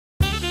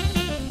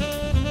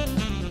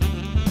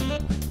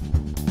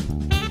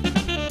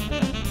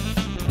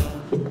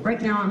Right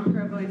now I'm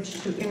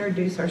privileged to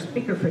introduce our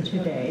speaker for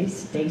today,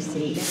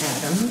 Stacy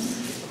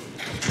Adams.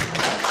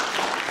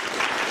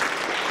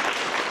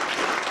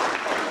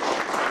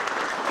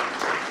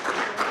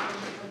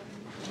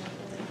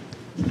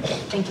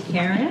 Thank you,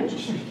 Karen.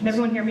 Can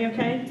everyone hear me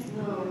okay?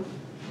 No.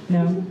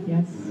 No?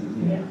 Yes?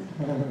 Yeah.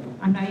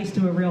 I'm not used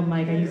to a real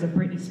mic. I use a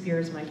Britney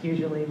Spears mic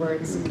usually, where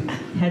it's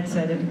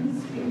headseted.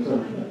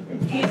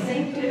 Do you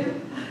sing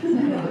too?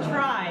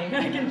 Try.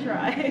 I can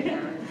try.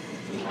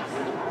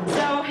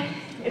 So,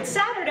 it's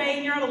Saturday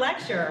and you're at a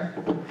lecture.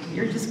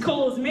 You're just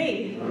cool as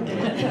me.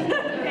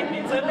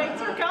 So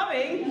thanks for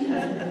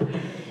coming.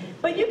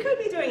 But you could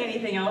be doing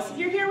anything else.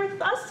 You're here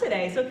with us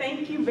today, so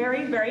thank you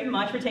very, very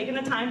much for taking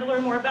the time to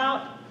learn more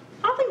about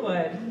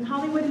Hollywood, and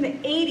Hollywood in the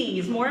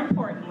 80s, more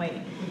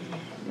importantly.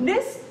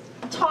 This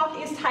talk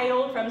is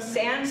titled From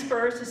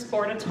Sandspurs to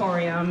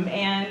Sportatorium,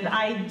 and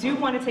I do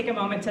want to take a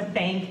moment to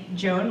thank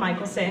Joan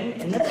Michelson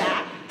in the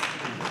back.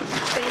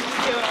 Thank you,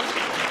 Joan.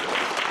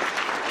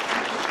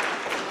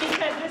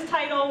 Because this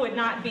title would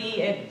not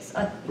be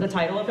the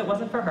title if it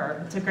wasn't for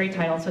her. It's a great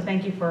title, so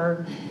thank you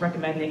for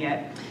recommending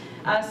it.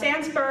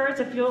 Sandspurs,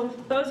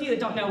 those of you that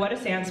don't know what a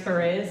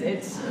sandspur is,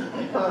 it's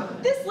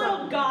this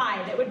little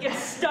guy that would get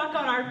stuck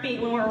on our feet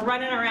when we're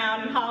running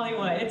around in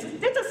Hollywood. It's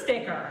a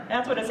sticker.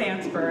 That's what a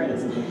sandspur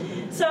is.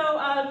 So,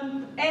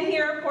 and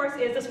here, of course,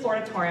 is the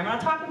Sportatorium. I'll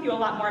talk with you a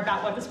lot more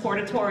about what the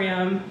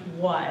Sportatorium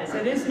was.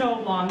 It is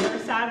no longer,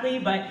 sadly,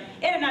 but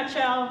in a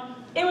nutshell,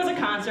 it was a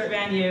concert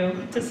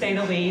venue, to say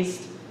the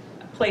least.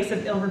 A place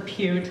of ill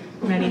repute,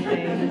 many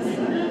things.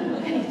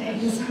 Many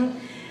things.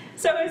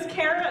 So as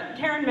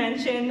Karen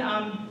mentioned,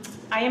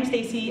 I am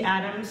Stacy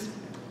Adams,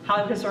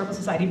 Hollywood Historical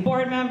Society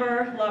board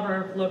member,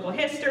 lover of local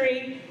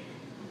history.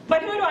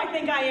 But who do I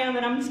think I am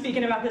that I'm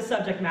speaking about this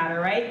subject matter,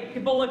 right?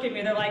 People look at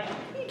me, they're like,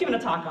 are you giving a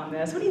talk on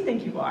this? What do you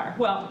think you are?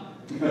 Well,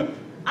 I'm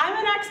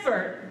an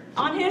expert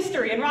on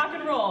history and rock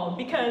and roll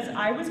because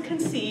I was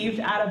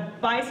conceived at a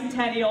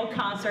bicentennial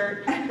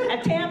concert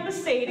at Tampa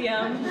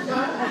Stadium. So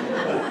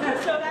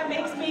that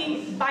makes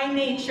me, by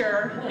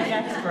nature, an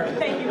expert.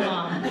 Thank you,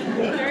 Mom,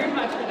 very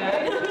much for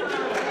that.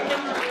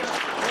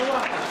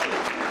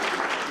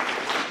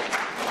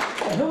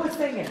 Who was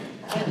singing?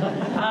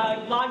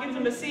 Loggins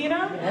and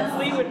Messina, yes.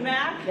 Fleetwood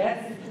Mac,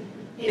 yes.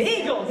 The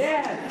Eagles.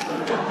 Yes.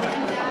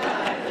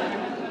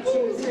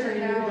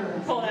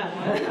 Pull that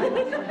one.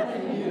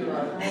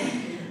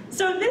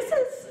 So this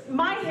is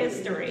my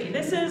history,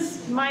 this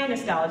is my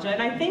nostalgia,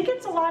 and I think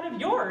it's a lot of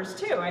yours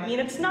too. I mean,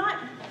 it's not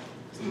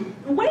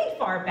way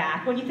far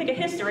back. When you think of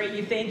history,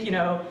 you think, you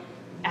know,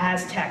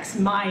 Aztecs,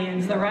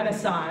 Mayans, the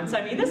Renaissance.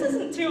 I mean, this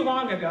isn't too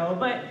long ago,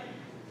 but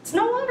it's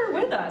no longer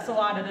with us, a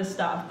lot of this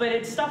stuff. But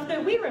it's stuff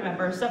that we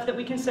remember, stuff that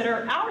we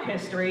consider our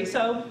history,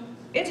 so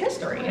it's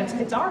history,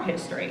 it's our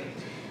history.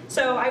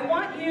 So I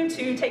want you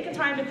to take the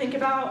time to think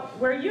about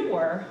where you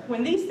were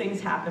when these things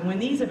happened, when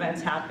these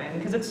events happened,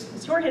 because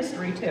it's your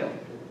history too.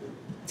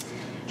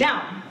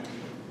 Now,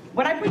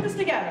 when I put this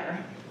together,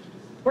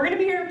 we're going to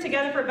be here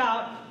together for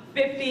about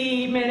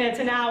 50 minutes,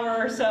 an hour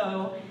or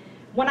so.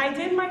 When I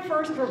did my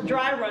first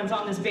dry runs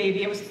on this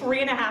baby, it was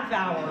 3.5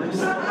 hours.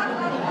 3.5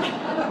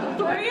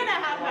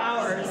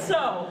 hours.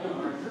 So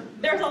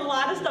there's a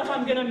lot of stuff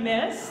I'm going to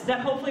miss that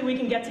hopefully we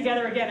can get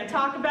together again and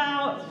talk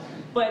about.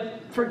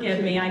 But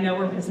forgive me, I know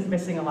we're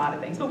missing a lot of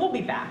things, but we'll be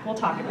back. We'll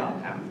talk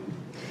about them.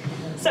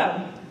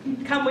 So,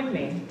 come with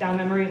me down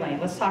memory lane.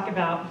 Let's talk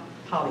about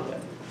Hollywood.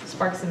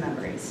 Spark some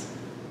memories.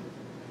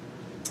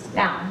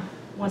 Now,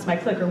 once my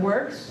clicker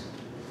works,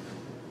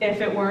 if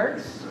it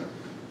works,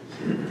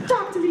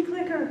 talk to me,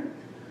 clicker.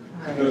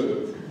 All right.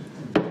 You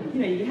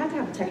know, you have to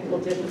have a technical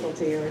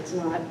difficulty or it's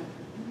not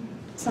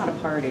a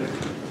party.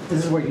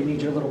 This is where you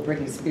need your little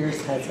Britney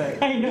Spears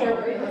headset. I know.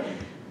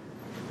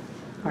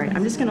 All right,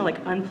 I'm just gonna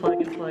like unplug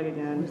and plug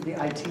again. Where's the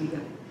IT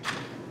guy?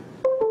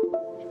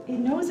 It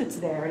knows it's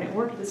there and it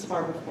worked this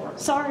far before.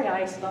 Sorry,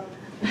 Isa.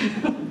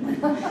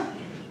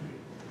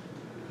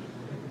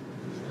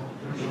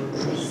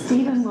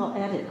 Stephen will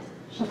edit.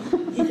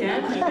 You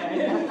can? Okay.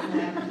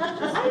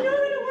 I know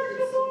that it worked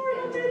before.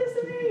 Don't do this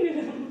to me.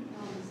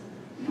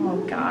 Oh,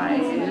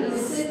 guys.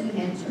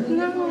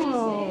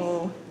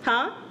 No.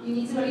 Huh? You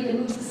need somebody to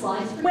move the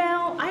slides.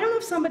 Well, I don't know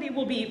if somebody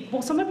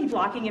will somebody be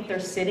blocking if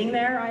they're sitting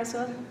there,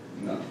 Isa?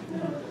 No.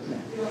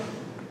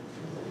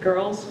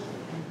 Girls?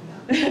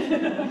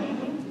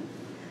 Gotcha.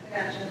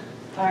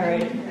 All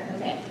right.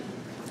 Okay.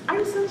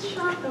 I'm so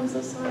shocked. I'm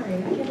so sorry.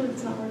 I can't believe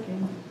it's not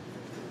working.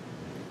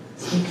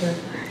 Speaker.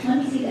 Let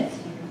me see that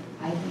speaker.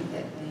 I think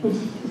that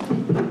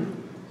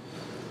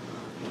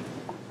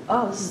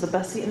Oh, this is the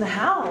best seat in the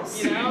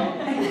house. You know?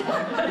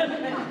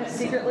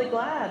 Secretly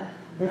glad.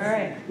 All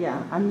right.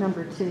 Yeah, I'm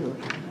number 2.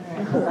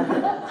 All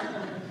right.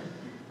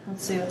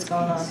 Let's see what's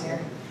going on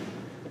here.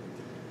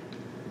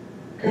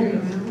 Okay,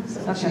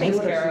 thanks,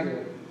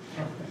 Kara.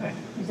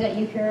 is that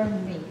you, Kara, or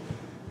me?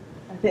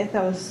 I think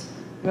that was,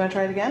 you want to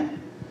try it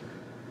again?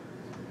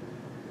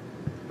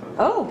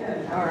 Oh,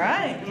 all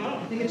right.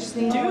 I think it just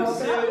needs Carol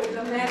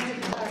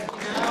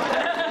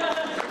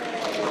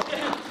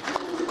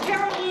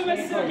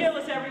Loomis,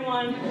 Gillis,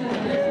 everyone.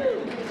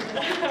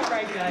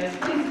 right, guys.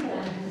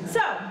 So,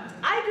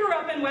 I grew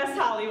up in West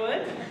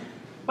Hollywood.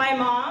 My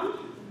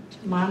mom,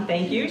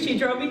 thank you, she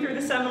drove me through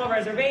the Seminole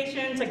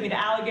Reservation, took me to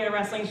alligator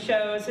wrestling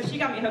shows, so she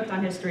got me hooked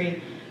on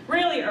history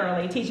really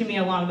early, teaching me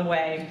along the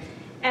way.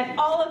 And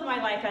all of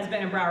my life has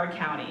been in Broward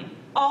County.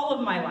 All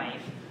of my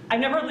life. I've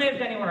never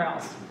lived anywhere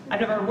else. I've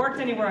never worked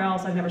anywhere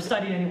else. I've never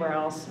studied anywhere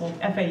else. Well,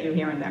 FAU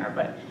here and there,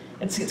 but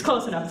it's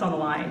close enough, it's on the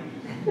line.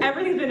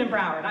 Everything's been in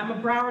Broward. I'm a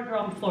Broward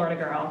girl, I'm a Florida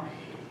girl.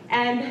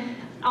 And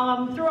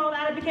through all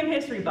that, I became a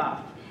history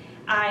buff.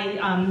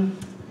 I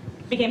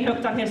became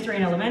hooked on history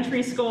in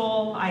elementary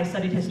school. I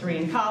studied history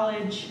in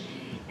college.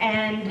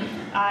 And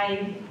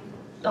I,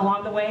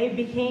 along the way,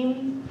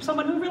 became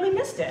someone who really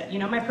missed it. You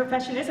know, my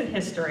profession isn't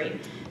history.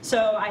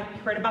 So I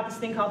heard about this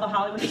thing called the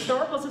Hollywood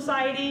Historical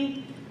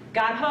Society,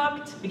 got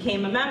hooked,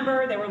 became a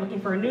member. They were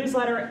looking for a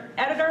newsletter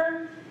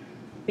editor,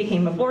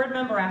 became a board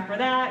member after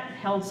that,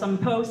 held some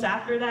posts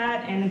after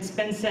that, and it's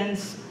been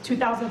since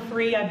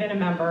 2003 I've been a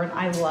member, and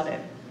I love it.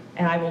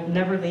 And I will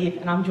never leave,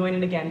 and I'm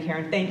joining again,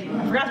 Karen, thank you.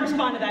 I forgot to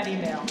respond to that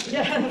email.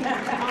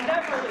 I'll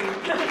never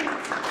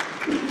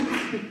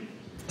leave.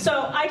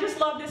 So I just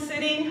love this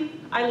city.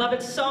 I love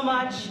it so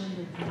much.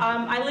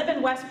 I live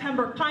in West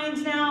Pembroke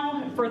Pines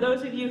now. For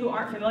those of you who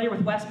aren't familiar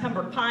with West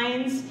Pembroke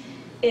Pines,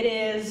 it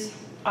is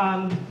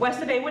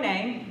west of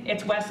A1A,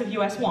 it's west of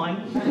US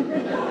 1. It's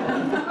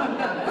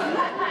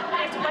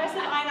west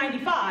of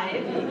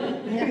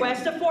I-95,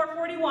 west of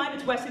 441,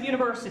 it's west of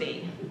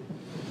University.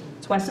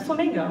 It's west of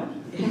Flamingo,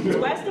 it's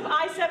west of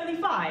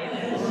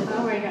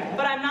I-75,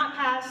 but I'm not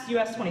past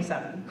US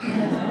 27.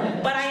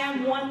 But I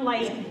am one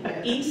light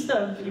east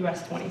of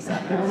US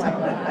 27. So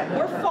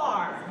we're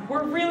far,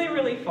 we're really,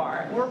 really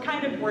far. We're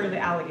kind of where the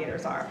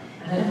alligators are.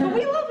 But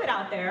we love it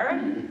out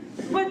there.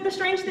 But the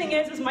strange thing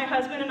is my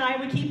husband and I,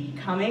 we keep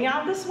coming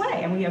out this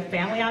way. And we have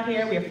family out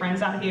here, we have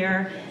friends out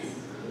here.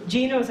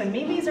 Geno's and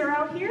Mimi's are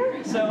out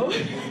here, so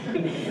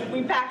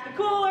we pack the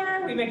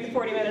cooler, we make the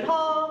 40-minute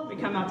haul, we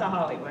come out to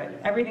Hollywood.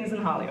 Everything's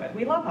in Hollywood.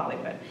 We love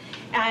Hollywood.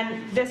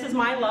 And this is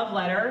my love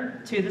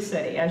letter to the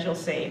city, as you'll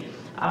see.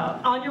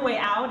 On your way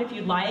out, if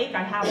you'd like,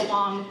 I have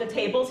along the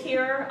tables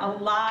here a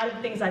lot of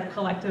things I've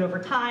collected over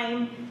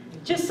time.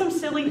 Just some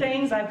silly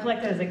things I've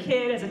collected as a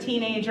kid, as a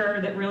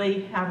teenager, that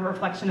really have a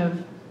reflection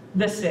of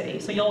the city.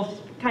 So you'll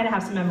kind of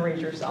have some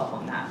memories yourself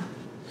on that.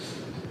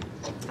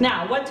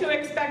 Now, what to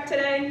expect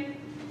today?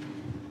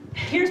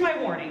 Here's my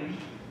warning.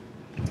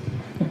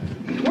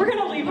 We're going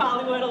to leave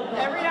Hollywood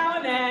every now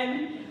and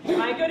then. We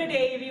might go to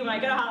Davie, we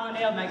might go to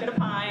Hollandale, we might go to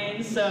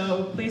Pines,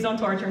 so please don't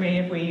torture me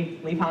if we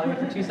leave Hollywood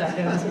for 2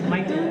 seconds. We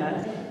might do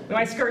that. We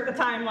might skirt the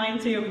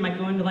timeline too. We might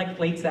go into like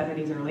late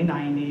 70s, early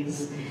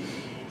 90s.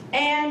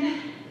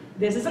 And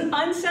this is an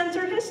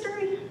uncensored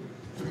history.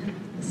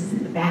 This is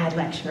the bad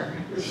lecture.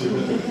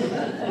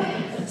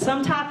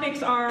 Some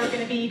topics are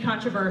going to be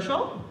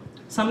controversial.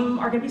 Some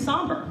are going to be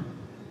somber.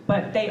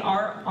 But they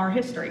are our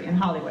history in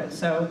Hollywood,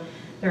 so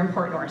they're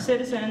important to our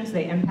citizens,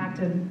 they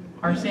impacted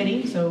our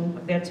city, so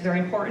that's very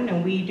important,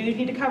 and we do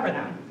need to cover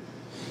them.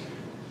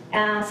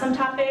 Some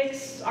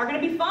topics are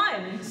going to be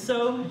fun,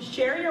 so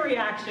share your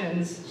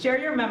reactions, share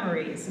your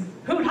memories.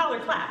 Hoot, holler,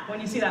 clap when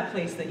you see that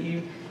place that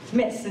you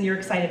miss and you're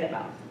excited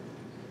about.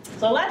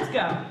 So let's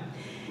go.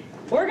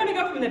 We're going to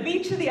go from the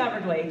beach to the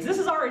Everglades. This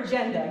is our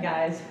agenda,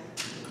 guys.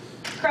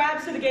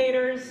 Crabs to the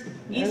gators,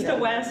 east to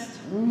west,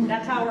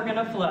 that's how we're going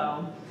to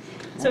flow.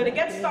 So to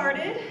get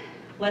started,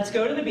 let's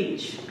go to the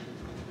beach.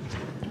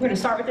 We're going to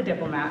start with the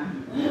Diplomat.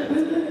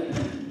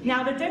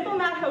 Now the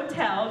Diplomat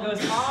Hotel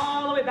goes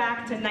all the way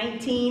back to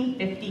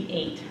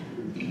 1958.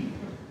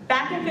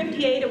 Back in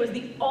 58, it was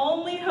the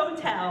only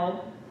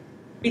hotel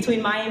between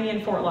Miami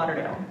and Fort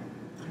Lauderdale.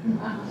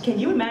 Can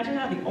you imagine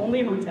that? The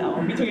only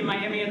hotel between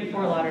Miami and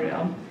Fort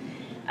Lauderdale.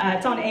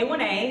 It's on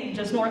A1A,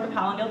 just north of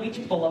Hollandale Beach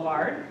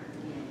Boulevard.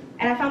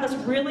 And I found this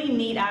really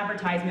neat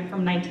advertisement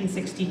from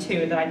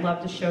 1962 that I'd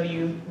love to show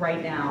you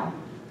right now.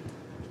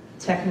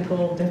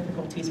 Technical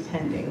difficulties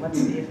pending. Let's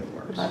see if it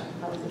works.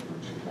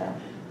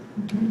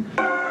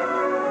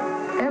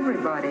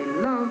 Everybody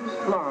loves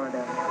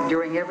Florida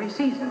during every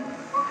season,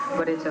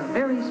 but it's a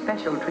very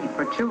special treat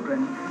for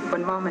children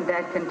when Mom and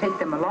Dad can take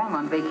them along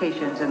on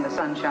vacations in the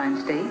Sunshine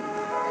State,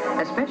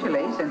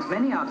 especially since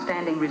many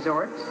outstanding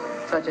resorts,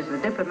 such as the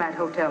Diplomat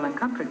Hotel and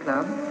Country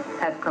Club,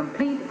 have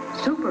complete,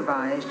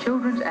 supervised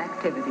children's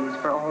activities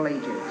for all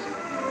ages.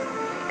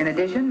 In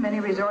addition,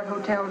 many resort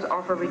hotels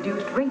offer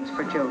reduced rates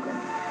for children,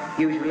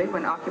 usually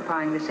when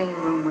occupying the same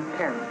room with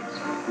parents.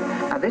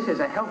 Now, this is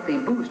a healthy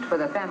boost for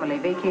the family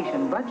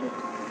vacation budget.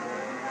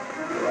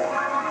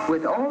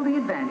 With all the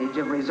advantage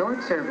of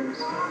resort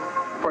service,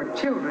 for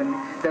children,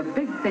 the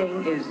big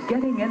thing is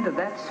getting into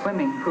that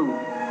swimming pool.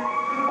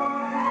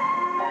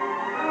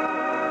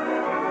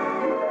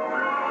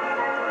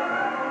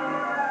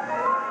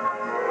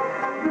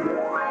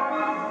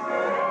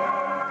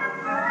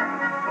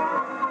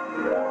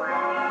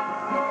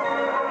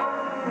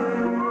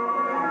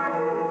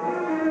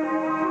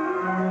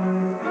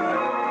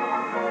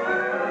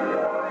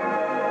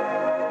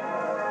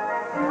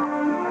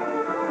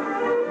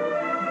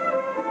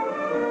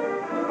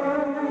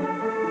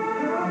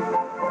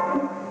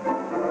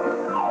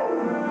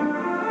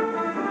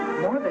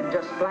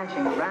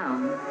 splashing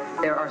around,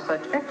 there are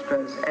such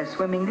extras as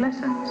swimming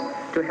lessons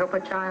to help a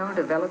child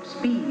develop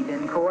speed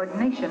and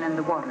coordination in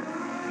the water.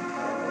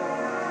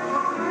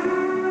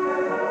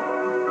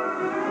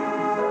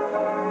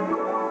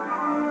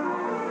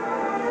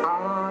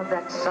 Ah,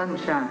 that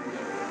sunshine.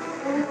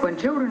 When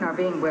children are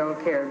being well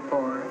cared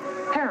for,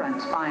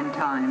 parents find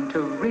time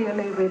to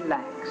really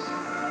relax.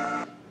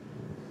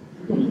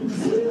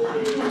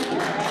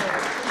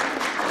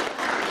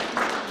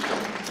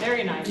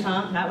 Very nice,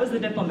 huh? That was the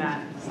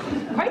Diplomat.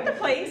 Quite the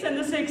place in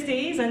the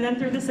 60s and then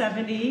through the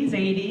 70s,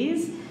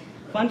 80s.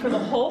 Fun for the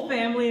whole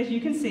family, as you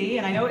can see,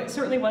 and I know it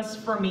certainly was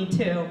for me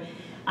too.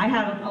 I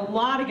have a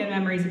lot of good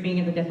memories of being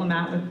in the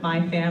Diplomat with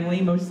my family,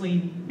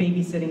 mostly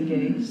babysitting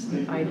gigs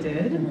that I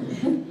did,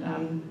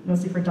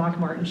 mostly for Doc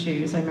Marten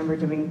shoes. I remember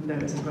doing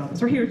those as well.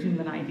 Those were huge in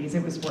the 90s.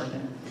 It was worth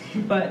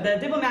it. But the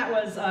Diplomat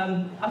was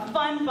a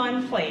fun,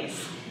 fun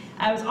place.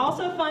 It was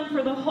also fun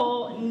for the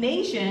whole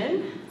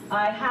nation.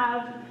 I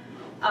have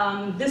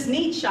this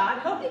neat shot.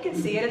 Hope you can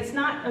see it. It's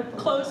not a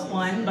close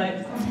one,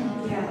 but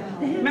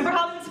remember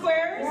Hollywood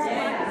Squares?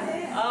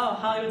 Oh,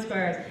 Hollywood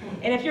Squares.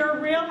 And if you're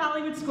a real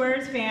Hollywood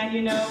Squares fan,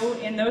 you know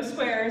in those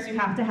squares you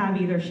have to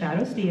have either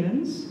Shadoe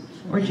Stevens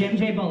or Jim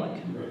J. Bullock.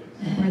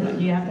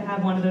 You have to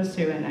have one of those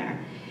two in there.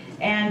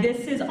 And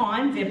this is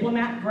on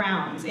Diplomat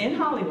grounds in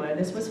Hollywood.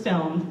 This was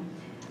filmed.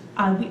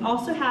 We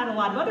also had a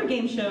lot of other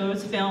game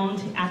shows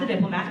filmed at the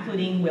Diplomat,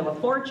 including Wheel of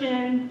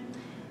Fortune.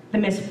 The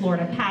Miss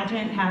Florida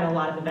pageant had a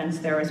lot of events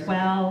there as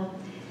well.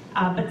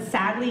 But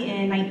sadly,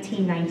 in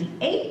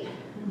 1998,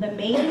 the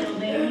main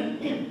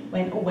building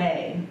went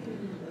away,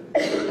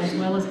 as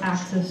well as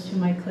access to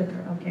my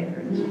clicker. Okay, there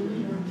it is.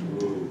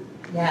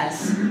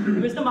 Yes, it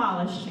was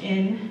demolished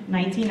in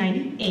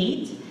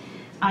 1998.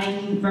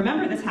 I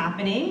remember this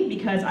happening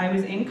because I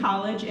was in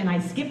college and I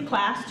skipped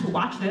class to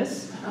watch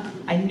this.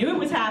 I knew it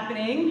was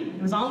happening.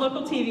 It was on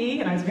local TV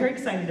and I was very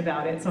excited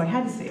about it, so I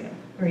had to see it.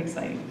 Very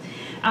exciting.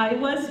 It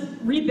was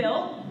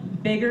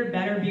rebuilt, bigger,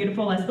 better,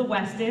 beautiful as the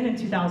Westin in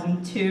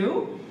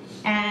 2002,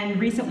 and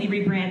recently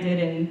rebranded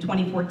in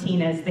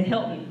 2014 as the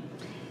Hilton.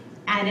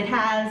 And it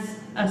has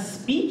a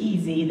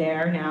speakeasy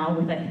there now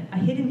with a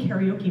hidden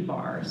karaoke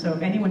bar. So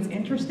if anyone's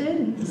interested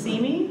in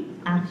seeing me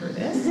after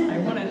this, I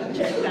want to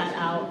check that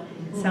out.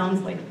 It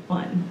sounds like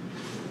fun.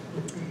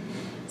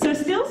 So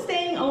still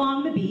staying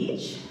along the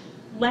beach,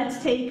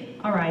 let's take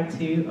a ride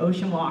to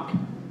Ocean Walk.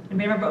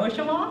 Anybody remember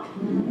Ocean Walk?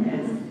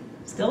 Yes.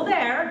 Still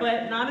there,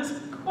 but not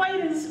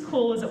quite as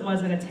cool as it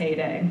was in its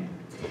heyday.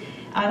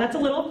 That's a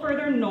little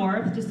further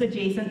north, just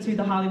adjacent to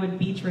the Hollywood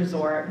Beach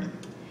Resort.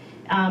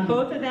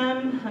 Both of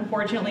them,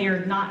 unfortunately,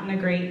 are not in a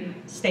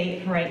great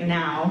state right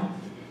now.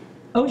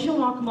 Ocean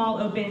Walk Mall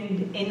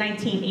opened in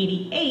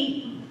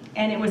 1988,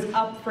 and it was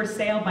up for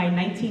sale by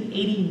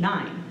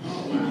 1989.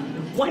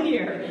 1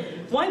 year.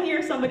 1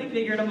 year somebody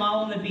figured a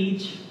mall on the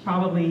beach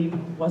probably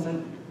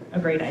wasn't a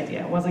great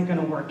idea. It wasn't going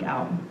to work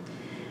out.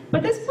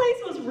 But this place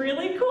was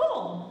really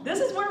cool. This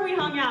is where we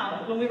hung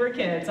out when we were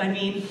kids. I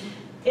mean,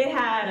 it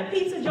had a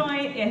pizza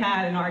joint, it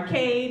had an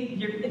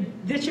arcade.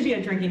 This should be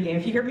a drinking game.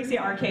 If you hear me say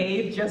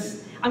arcade,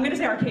 I'm going to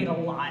say arcade a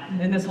lot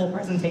in this whole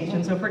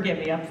presentation, so forgive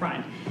me up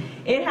front.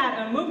 It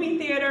had a movie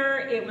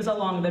theater, it was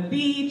along the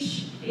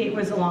beach, it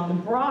was along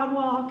the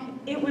Broadwalk.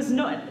 It was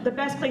the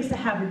best place to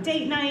have a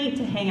date night,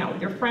 to hang out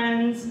with your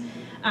friends.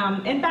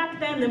 And back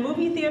then, the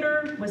movie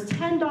theater was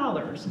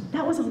 $10.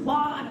 That was a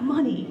lot of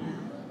money.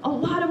 A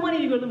lot of money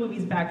to go to the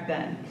movies back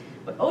then.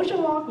 But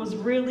Ocean Walk was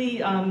really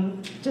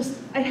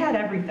it had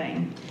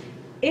everything.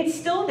 It's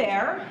still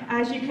there,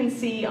 as you can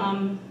see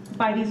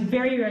by these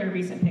very, very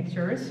recent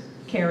pictures.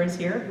 Kara's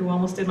here, who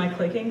almost did my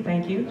clicking,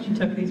 thank you. She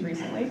took these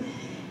recently.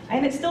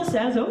 And it still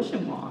says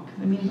Ocean Walk,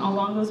 I mean,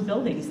 along those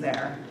buildings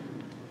there.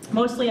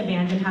 Mostly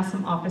abandoned, has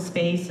some office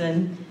space,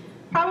 and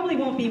probably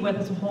won't be with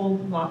us a whole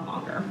lot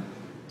longer.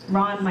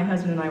 Ron, my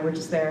husband, and I were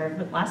just there,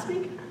 but last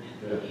week?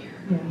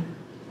 Yeah.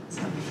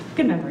 So,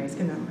 good memories,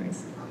 good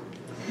memories.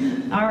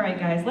 All right,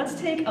 guys, let's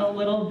take a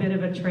little bit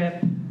of a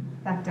trip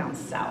back down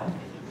south.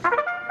 All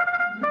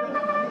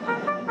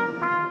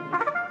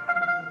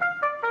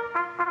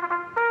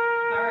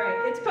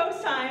right, it's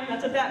post time,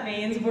 that's what that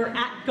means. We're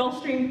at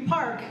Gulfstream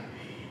Park.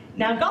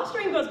 Now,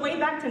 Gulfstream goes way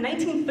back to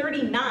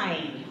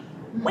 1939,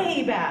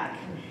 way back.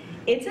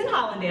 It's in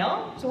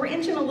Hollandale, so we're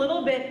inching a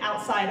little bit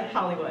outside of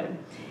Hollywood.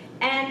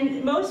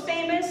 And most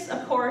famous,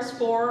 of course,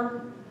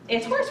 for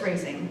its horse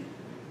racing.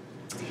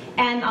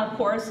 And of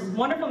course,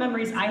 wonderful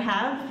memories I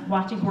have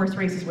watching horse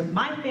races with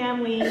my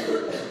family,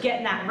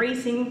 getting that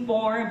racing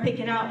form,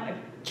 picking out a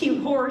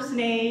cute horse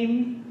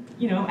name,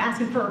 you know,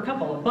 asking for a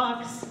couple of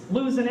bucks,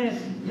 losing it,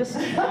 just,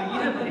 you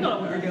know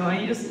what you're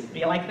doing,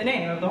 you like the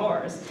name of the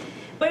horse.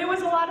 But it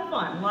was a lot of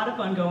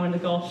fun going to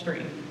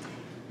Gulfstream.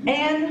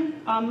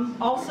 And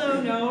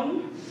also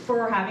known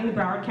for having the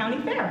Broward County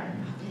Fair.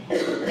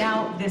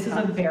 Now, this is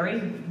a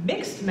very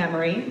mixed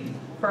memory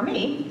for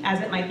me,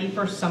 as it might be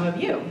for some of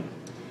you.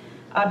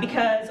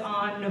 Because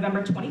on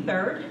November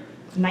 23rd,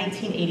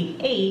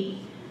 1988,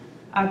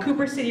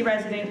 Cooper City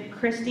resident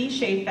Christy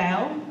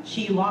Schaefel,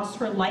 she lost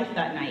her life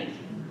that night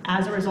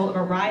as a result of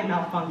a ride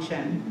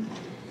malfunction.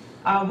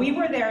 We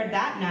were there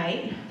that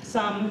night,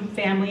 some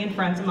family and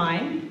friends of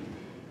mine,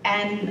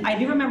 and I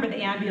do remember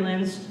the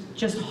ambulance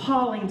just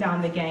hauling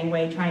down the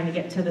gangway trying to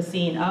get to the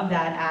scene of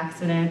that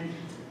accident.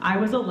 I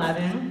was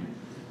 11.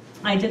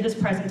 I did this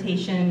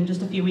presentation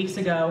just a few weeks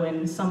ago,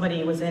 and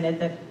somebody was in it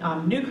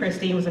that knew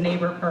Christy, was a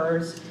neighbor of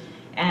hers,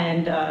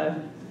 and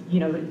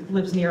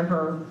lives near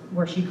her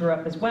where she grew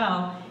up as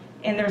well.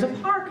 And there's a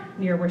park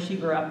near where she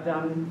grew up,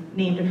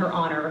 named in her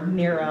honor,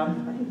 near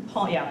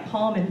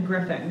Palm and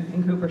Griffin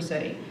in Cooper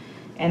City.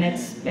 And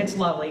it's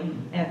lovely.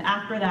 And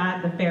after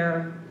that, the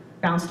fair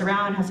bounced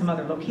around, has some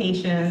other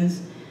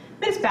locations.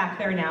 But it's back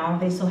there now.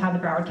 They still have the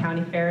Broward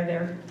County Fair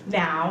there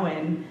now,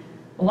 and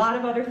a lot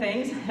of other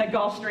things at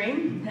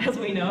Gulfstream. As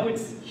we know,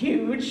 it's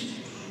huge.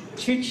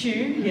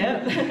 Choo-choo,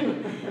 yep.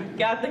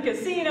 Got the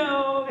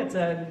casino. It's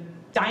a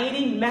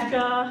dining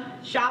mecca,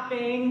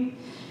 shopping.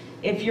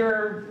 If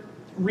you're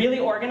really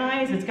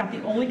organized, it's got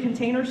the only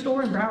container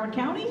store in Broward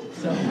County,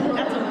 so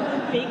that's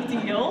a big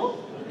deal.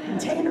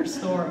 Container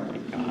store, oh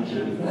my gosh,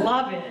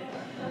 love it.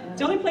 It's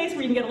the only place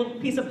where you can get a little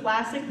piece of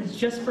plastic that's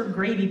just for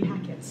gravy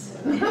packets.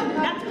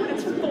 That's what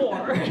it's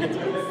for, that's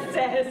what it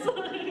says.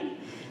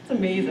 It's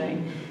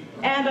amazing.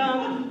 And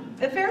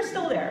the fair's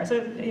still there, so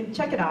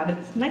check it out.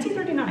 It's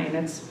 1939,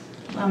 it's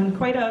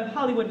quite a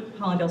Hollywood,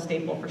 Hollandale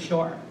staple for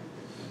sure.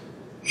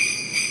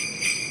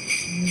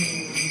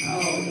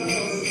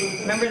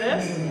 Remember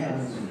this?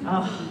 Yes.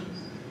 Oh,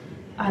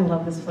 I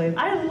love this place.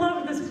 I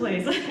love this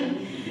place.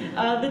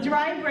 The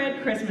Dry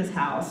Bread Christmas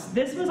House.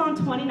 This was on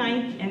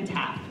 29th and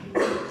Taft,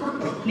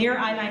 near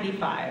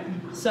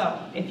I-95. So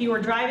if you were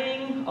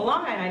driving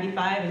along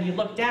I-95 and you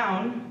looked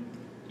down,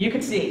 you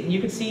could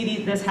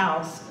see this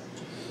house.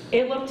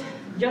 It looked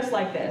just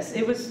like this.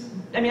 It was,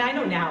 I mean, I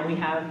know now we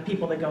have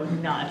people that go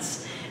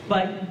nuts,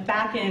 but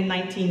back in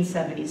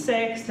 1976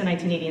 to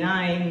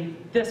 1989,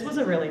 this was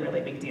a really,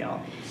 really big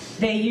deal.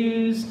 They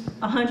used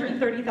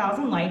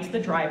 130,000 lights, the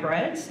Dry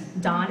Breads,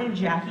 Don and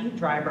Jackie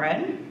Dry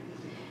Bread.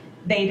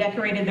 They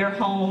decorated their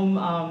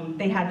home.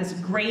 They had this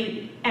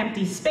great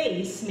empty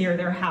space near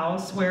their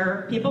house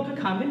where people could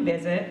come and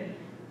visit,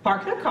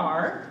 park their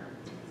car,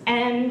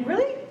 and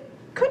really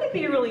couldn't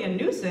be really a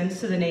nuisance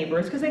to the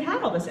neighbors because they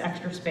had all this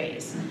extra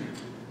space.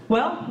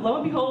 Well, lo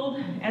and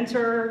behold,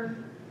 enter,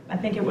 I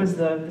think it was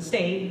the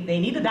state. They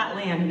needed that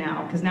land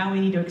now because now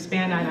we need to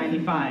expand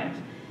I-95.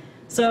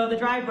 So the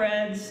Dry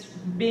Breads,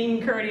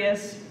 being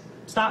courteous,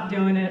 stopped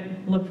doing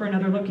it, looked for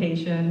another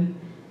location,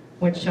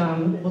 which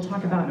we'll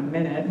talk about in a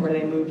minute, where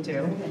they moved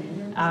to.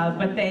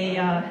 But they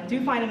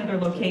do find another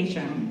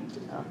location.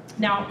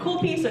 Now, a cool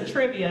piece of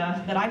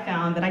trivia that I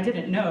found that I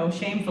didn't know,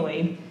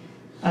 shamefully,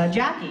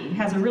 Jackie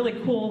has a really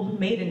cool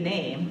maiden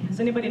name. Does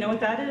anybody know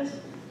what that is?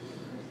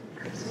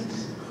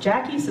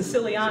 Jackie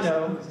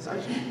Siciliano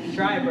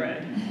Dry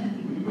Bread.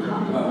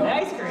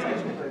 Ice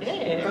cream.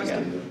 Yeah, there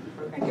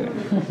you go.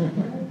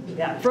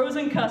 Yeah,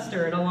 frozen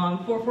custard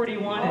along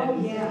 441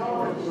 and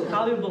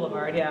Hollywood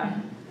Boulevard, yeah.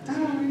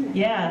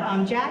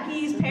 Yeah,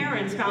 Jackie's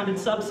parents founded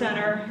Sub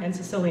Center and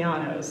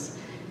Siciliano's.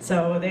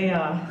 So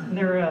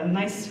they're a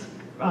nice,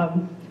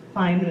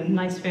 find a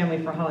nice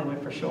family for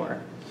Hollywood for sure.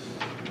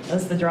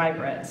 That's the Dry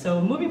Bread.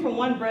 So moving from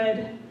one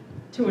bread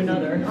to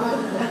another.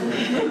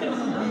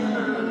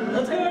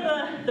 Let's go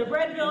to the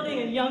bread building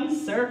in Young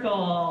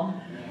Circle.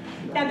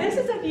 Now this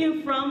is a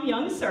view from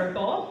Young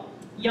Circle.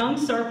 Young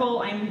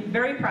Circle, I'm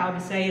very proud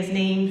to say, is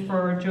named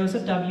for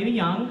Joseph W.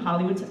 Young,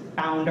 Hollywood's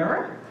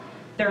founder.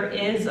 There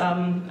is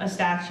a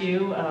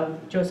statue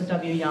of Joseph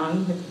W.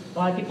 Young. A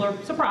lot of people are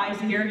surprised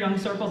to hear Young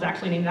Circle is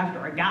actually named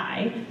after a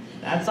guy.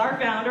 That's our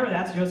founder,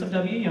 that's Joseph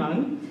W.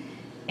 Young.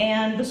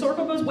 And the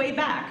circle goes way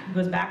back. It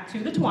goes back to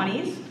the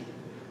 20s.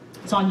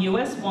 It's on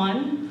US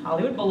 1,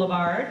 Hollywood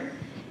Boulevard.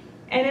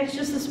 And it's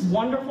just this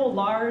wonderful,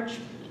 large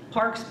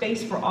park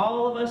space for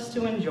all of us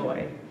to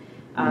enjoy.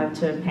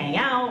 To hang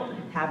out,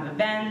 have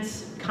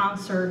events,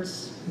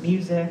 concerts,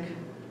 music,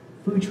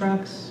 food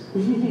trucks.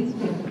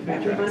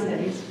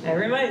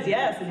 Everybody's,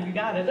 yes, you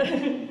got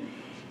it.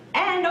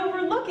 And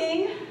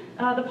overlooking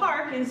the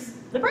park is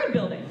the bread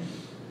building.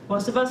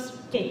 Most of us,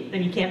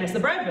 then you can't miss the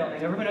bread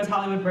building. Everyone knows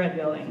Hollywood Bread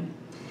Building.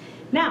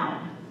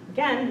 Now,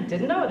 again,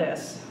 didn't know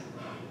this.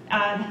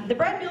 The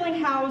bread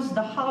building housed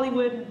the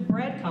Hollywood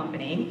Bread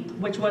Company,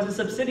 which was a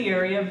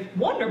subsidiary of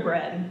Wonder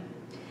Bread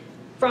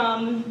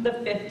from the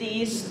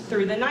 50s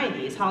through the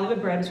 90s.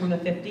 Hollywood Bread was from the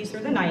 50s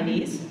through the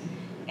 90s.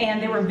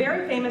 And they were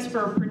very famous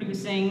for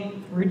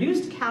producing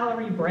reduced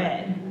calorie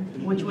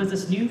bread, which was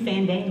this new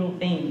fandangled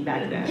thing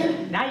back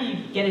then. Now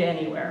you get it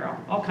anywhere,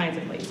 all kinds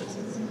of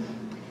places.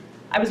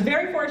 I was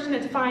very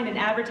fortunate to find an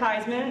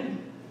advertisement.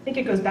 I think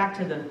it goes back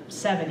to the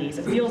 70s.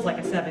 It feels like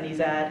a 70s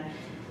ad.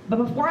 But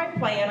before I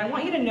play it, I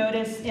want you to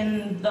notice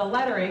in the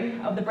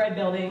lettering of the bread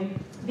building,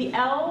 the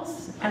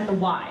L's and the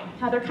Y,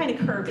 how they're kind of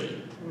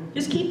curvy.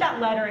 Just keep that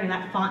lettering and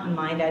that font in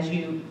mind as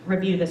you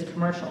review this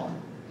commercial.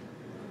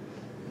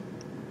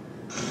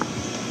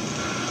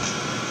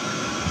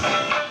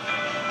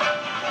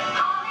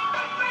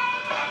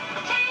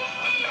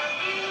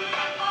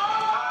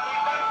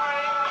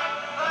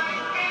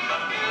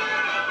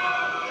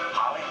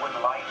 Hollywood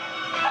life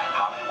and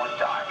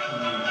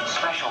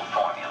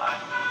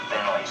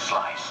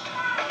sliced.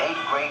 8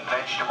 great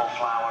vegetable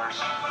flours,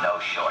 no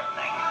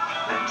shortening.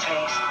 The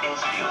taste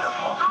is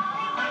beautiful.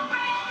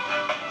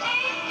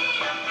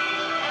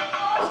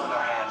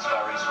 Eleanor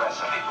Hansberry's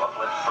recipe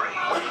booklet free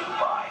when you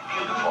buy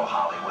beautiful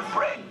Hollywood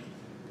bread.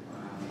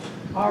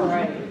 All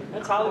right,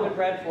 that's Hollywood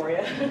bread for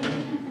you.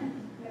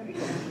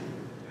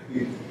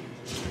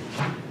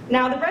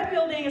 Now, the red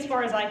building, as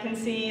far as I can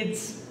see, it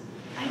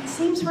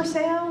seems for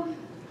sale,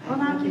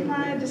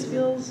 unoccupied, just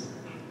feels...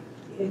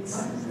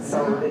 It's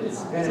gonna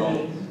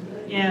be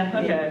Yeah,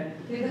 okay.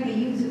 They're gonna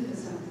use it for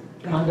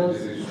something. condos.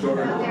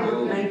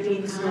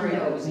 19-story.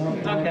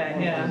 Okay,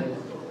 yeah.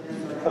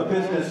 A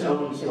business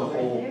owns the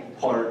whole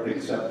part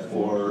except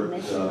for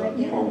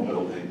the home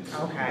building.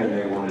 Okay. And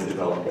they want to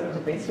develop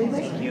that.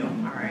 Thank you,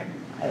 all right.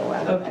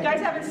 If you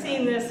guys haven't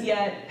seen this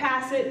yet,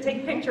 pass it,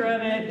 take a picture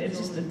of it. It's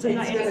just, it's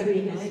gonna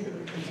be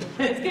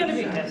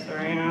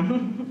history, you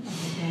know.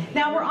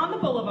 Now we're on the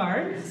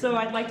boulevard, so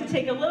I'd like to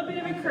take a little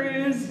bit of a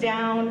cruise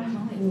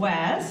down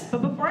west.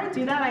 But before I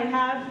do that, I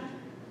have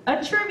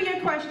a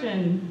trivia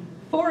question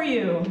for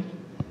you.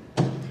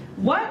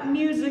 What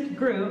music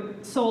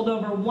group sold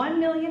over 1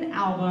 million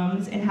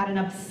albums and had an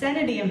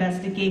obscenity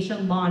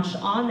investigation launched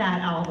on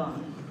that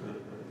album?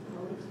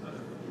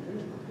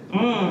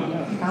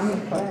 How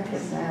many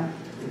classes now?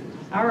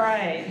 All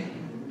right.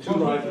 Two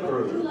Live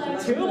Crew.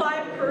 Two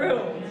Live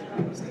Crew.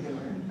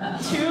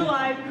 Two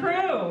Live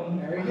Crew.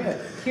 Very good.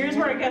 Here's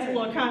where it gets a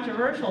little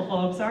controversial,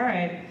 folks. All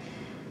right.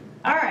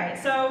 All right,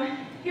 so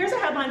here's a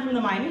headline from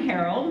the Miami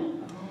Herald.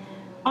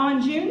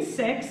 On June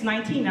 6,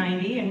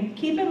 1990, and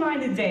keep in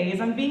mind the days,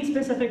 I'm being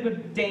specific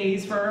with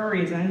days for a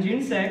reason,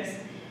 June 6,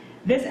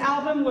 this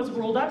album was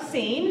ruled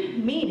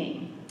obscene,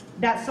 meaning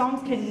that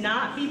songs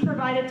cannot be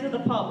provided to the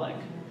public,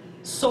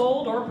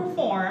 sold or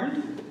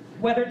performed,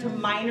 whether to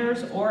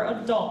minors or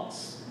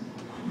adults.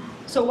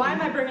 So why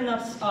am I bringing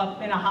this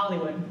up in a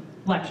Hollywood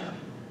lecture?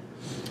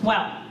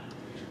 Well,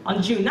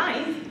 on June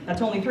 9th,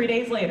 that's only 3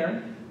 days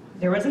later,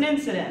 there was an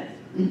incident.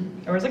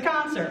 There was a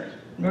concert.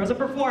 There was a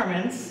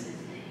performance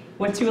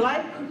with Two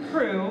Live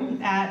Crew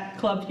at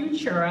Club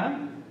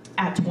Futura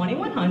at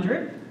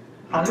 2100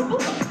 Hollywood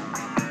Boulevard.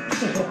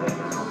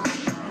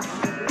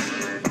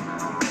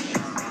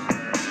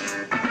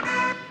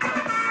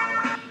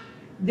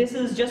 This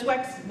is just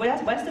west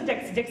of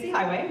Dixie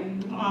Highway,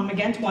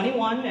 again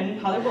 21 and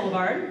Hollywood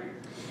Boulevard.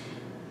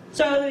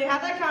 So they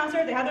have that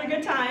concert, they have their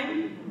good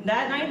time.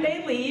 That night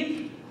they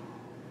leave.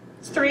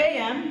 It's 3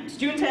 a.m., it's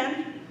June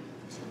 10th.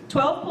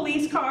 12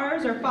 police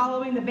cars are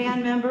following the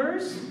band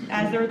members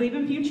as they're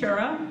leaving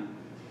Futura,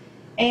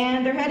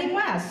 and they're heading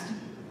west.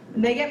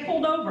 And they get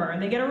pulled over,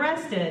 and they get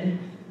arrested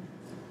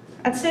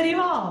at City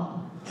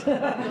Hall.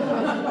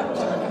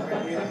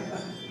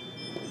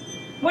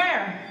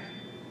 Where?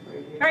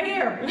 Right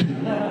here.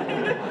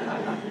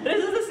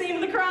 This is the scene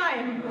of the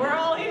crime. We're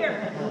all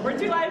here. Where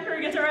Two Live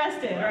Crew gets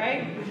arrested,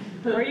 right?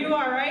 Where you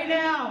are right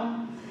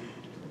now.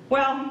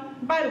 Well,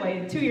 by the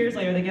way, 2 years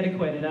later, they get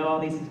acquitted of all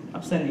these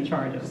obscenity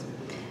charges.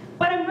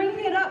 But I'm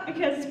bringing it up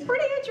because it's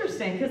pretty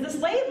interesting, because this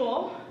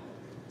label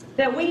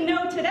that we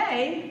know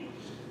today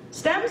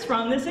stems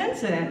from this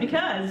incident,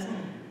 because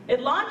it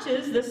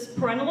launches this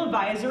parental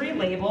advisory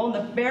label, and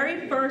the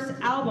very first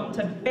album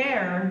to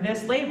bear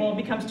this label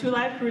becomes Two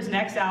Live Crew's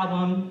next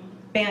album,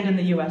 Banned in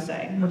the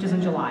USA, which is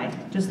in July,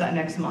 just that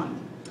next month.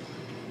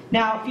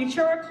 Now,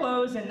 Futura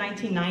closed in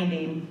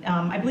 1990.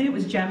 I believe it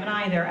was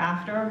Gemini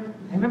thereafter.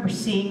 I remember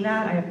seeing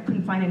that. I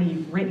couldn't find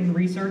any written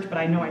research, but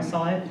I know I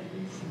saw it.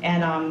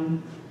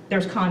 And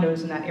there's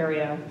condos in that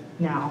area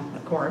now,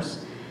 of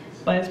course.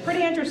 But it's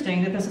pretty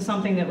interesting that this is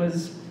something that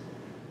was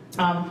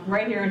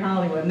right here in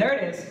Hollywood. And there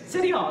it is,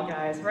 City Hall,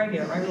 guys, right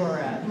here, right where we're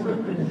at.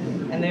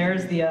 And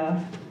there's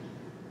the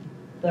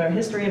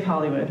history of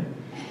Hollywood.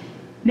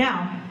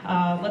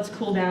 Now, let's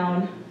cool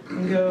down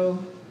and go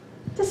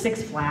to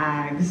Six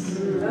Flags.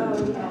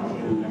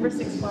 Remember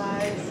Six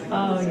Flags?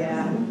 Oh,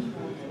 yeah.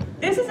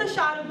 This is a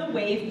shot of the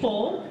wave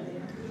pool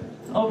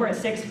over at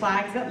Six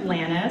Flags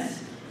Atlantis.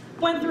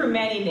 Went through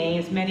many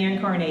names, many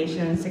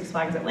incarnations. Six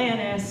Flags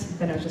Atlantis,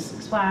 then it was just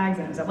Six Flags,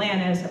 then it was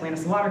Atlantis,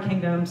 Atlantis the Water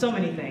Kingdom, so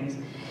many things.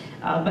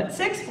 But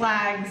Six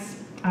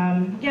Flags,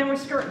 again, we're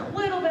skirting a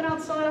little bit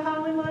outside of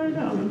Hollywood.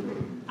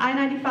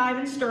 I-95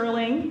 in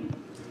Sterling.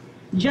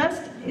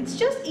 It's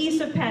just east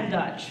of Penn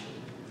Dutch.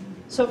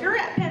 So if you're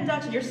at Penn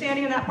Dutch and you're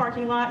standing in that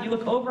parking lot, you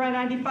look over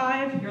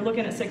I-95, you're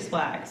looking at Six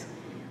Flags.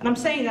 And I'm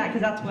saying that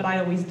because that's what I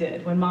always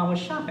did when Mom was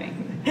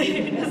shopping.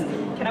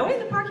 Can I wait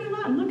in the parking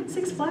lot and look at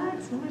Six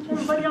Flags and watch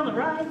everybody on the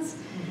rides?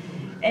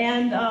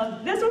 And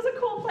this was a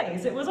cool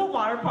place. It was a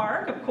water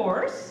park, of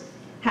course.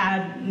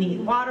 Had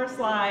neat water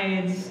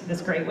slides,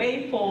 this great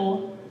wave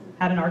pool,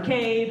 had an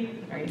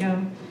arcade, there you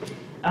go.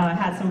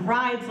 Had some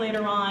rides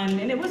later on,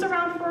 and it was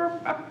around for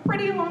a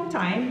pretty long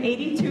time,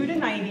 82 to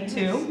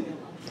 92.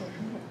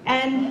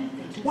 And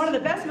one of the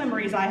best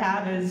memories I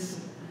have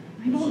is,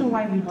 I don't know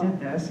why we did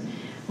this,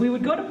 we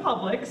would go to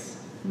Publix,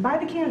 buy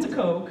the cans of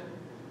Coke,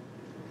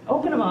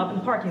 open them up in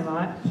the parking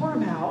lot, pour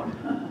them out,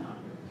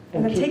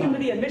 and then take them to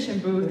the admission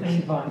booth,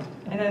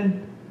 and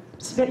then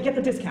get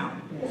the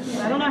discount.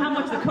 I don't know how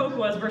much the Coke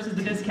was versus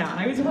the discount.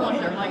 I was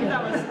wondering, like, if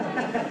that was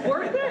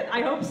worth it.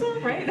 I hope so,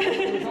 right?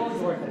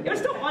 It was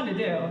still fun to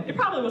do. It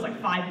probably was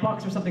like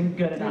 $5 or something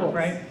good enough,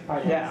 right?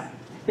 Yeah.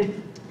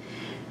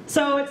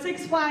 So at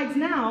Six Flags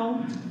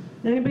now,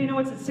 does anybody know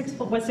what Six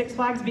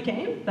Flags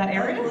became? That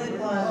area?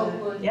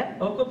 Oakwood.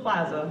 Yep, Oakwood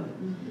Plaza.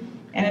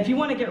 And if you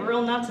want to get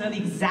real nuts and know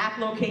the exact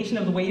location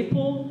of the wave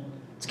pool,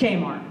 it's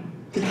Kmart.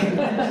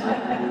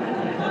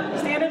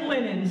 Standard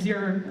linens,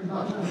 you're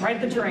right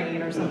at the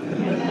drain or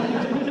something.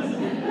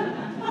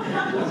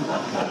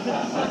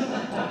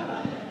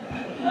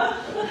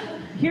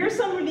 Here's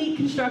some neat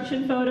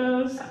construction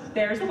photos.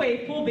 There's the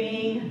wave pool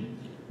being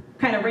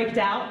kind of raked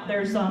out.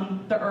 There's the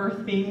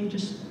earth being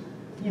just,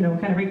 kind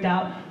of raked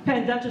out.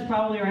 Penn Dutch is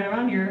probably right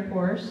around here, of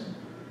course.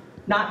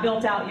 Not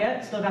built out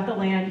yet, still got the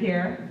land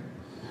here.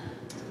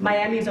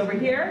 Miami's over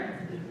here.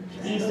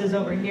 East is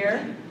over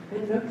here.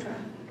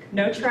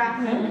 No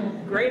traffic.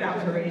 Great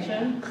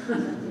observation.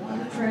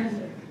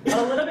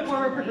 A little bit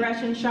more of a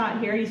progression shot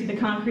here. You see the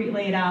concrete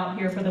laid out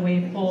here for the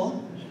wave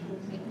pool.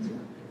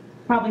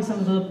 Probably some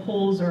of the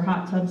pools or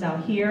hot tubs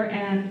out here.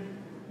 And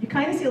you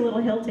kind of see a little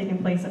hill taking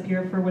place up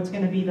here for what's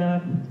going to be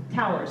the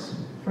towers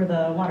for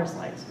the water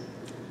slides.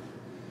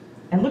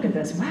 And look at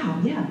this. Wow,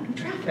 yeah, no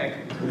traffic.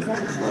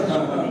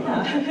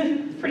 Yeah,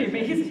 pretty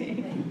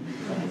amazing.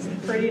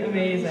 Pretty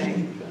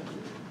amazing.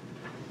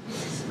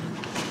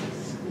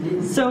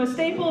 So a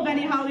staple of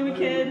any Hollywood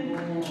kid,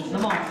 the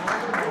mall.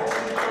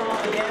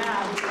 Oh,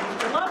 yeah.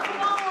 Love the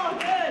mall,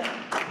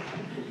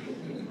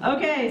 good.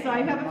 Okay, so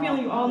I have a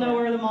feeling you all know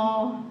where the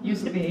mall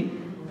used to be.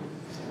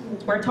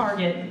 It's where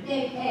Target.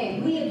 Hey,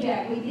 we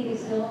object, we think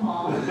it's still a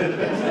mall.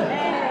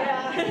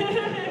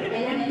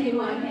 And in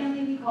my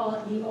family, we call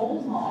it the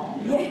old mall.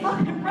 Yeah,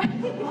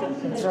 right.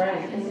 That's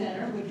right.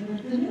 Center, which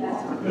was the new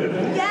mall.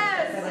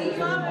 Yes, I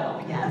love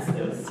it. Yes,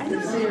 I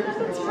know.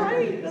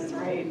 That's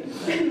right.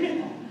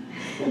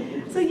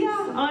 So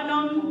yeah,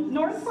 on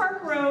North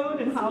Park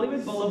Road and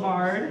Hollywood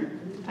Boulevard,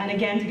 and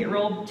again, to get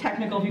real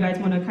technical, if you guys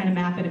want to kind of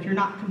map it, if you're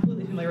not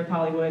completely familiar with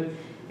Hollywood,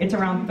 it's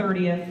around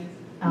 30th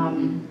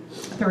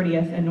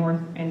and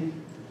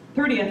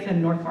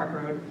North Park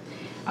Road.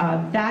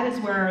 That is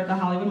where the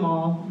Hollywood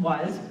Mall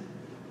was,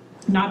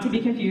 not to be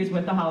confused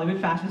with the Hollywood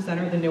Fashion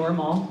Center, the newer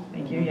mall.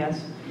 Thank you,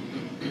 yes.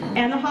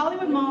 And the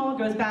Hollywood Mall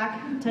goes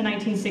back to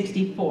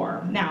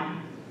 1964.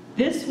 Now,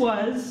 this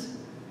was,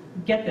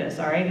 get this,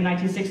 all right, in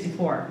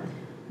 1964,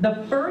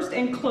 the first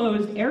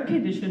enclosed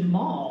air-conditioned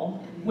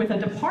mall with a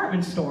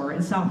department store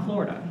in South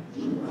Florida.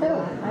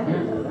 Oh, I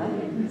didn't know that.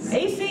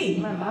 AC.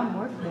 My mom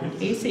worked there.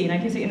 AC,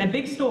 1960, and a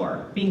big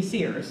store, being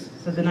Sears,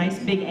 so the nice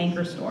big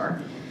anchor store.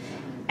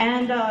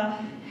 And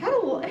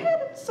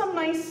had some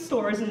nice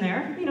stores in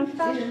there,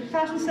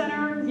 fashion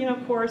center,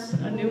 of course,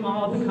 a new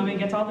mall up and coming,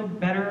 gets all the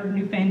better,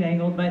 new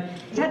fandangled, but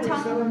it had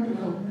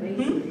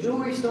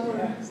Jewelry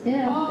store.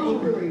 Yeah,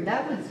 bakery,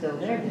 that one's still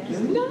there.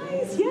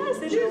 Nice, yes,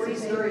 it Jewelry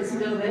is. store is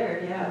still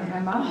there, yeah. My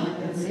mom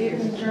worked at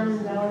Sears.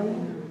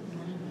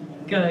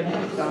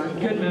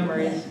 Good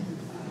memories.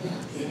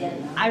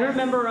 I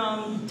remember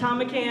Tom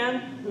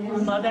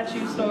McCann, love that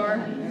shoe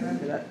store.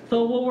 The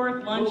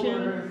Woolworth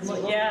Luncheon,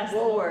 yes.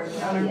 Woolworth,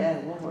 oh yeah,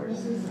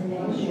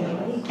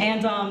 Woolworth.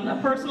 And a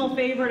personal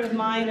favorite of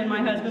mine and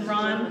my husband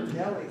Ron,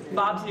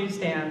 Bob's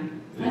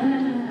Newsstand.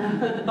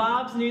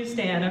 Bob's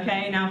Newsstand,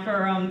 okay? Now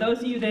for those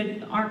of you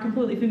that aren't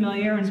completely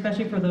familiar, and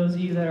especially for those of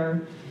you that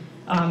are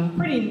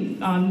pretty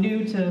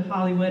new to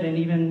Hollywood and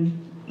even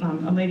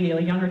maybe a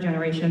younger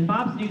generation,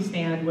 Bob's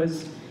Newsstand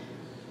was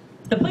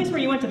the place where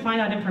you went to find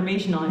out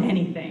information on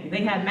anything.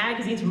 They had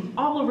magazines from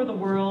all over the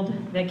world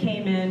that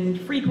came in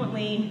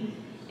frequently,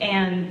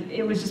 and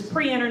it was just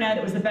pre-internet.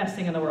 It was the best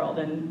thing in the world.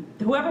 And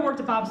whoever worked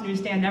at Bob's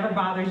Newsstand never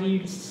bothers you. You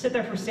could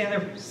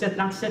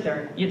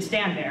you'd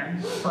stand there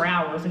for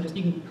hours and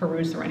you can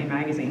peruse through any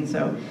magazine.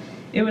 So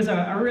it was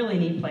a really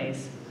neat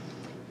place.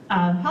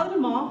 Hollywood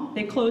Mall,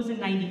 they closed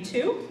in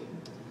 '92.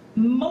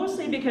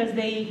 Mostly because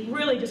they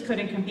really just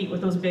couldn't compete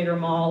with those bigger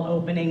mall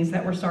openings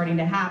that were starting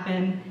to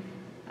happen.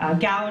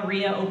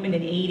 Galleria opened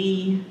in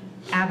 '80,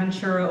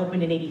 Aventura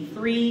opened in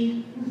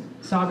 '83,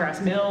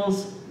 Sawgrass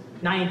Mills,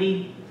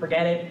 '90,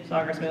 forget it,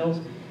 Sawgrass Mills.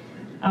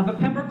 But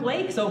Pembroke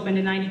Lakes opened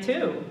in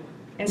 '92,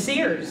 and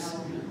Sears,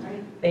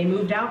 they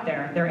moved out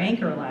there, their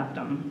anchor left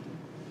them.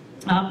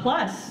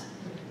 Plus,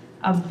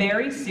 a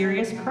very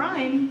serious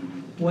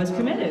crime was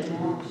committed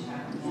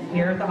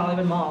here at the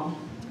Hollywood Mall.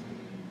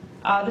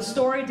 The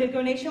story did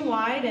go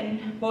nationwide,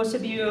 and most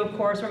of you, of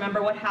course,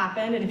 remember what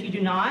happened, and if you do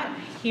not,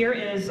 here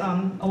is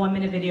a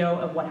 1-minute video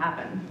of what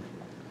happened.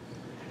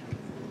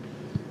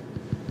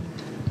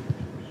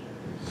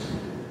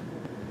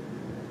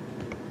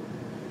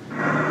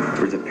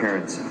 We're the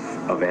parents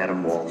of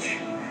Adam Walsh,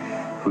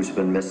 who's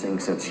been missing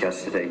since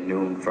yesterday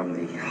noon from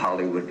the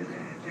Hollywood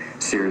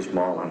Sears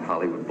Mall on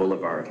Hollywood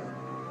Boulevard.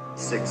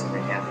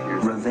 6.5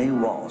 years. Reve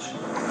Walsh.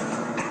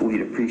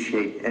 We'd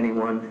appreciate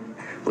anyone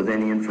with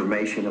any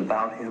information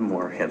about him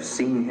or have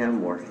seen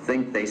him or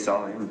think they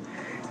saw him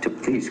to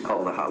please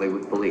call the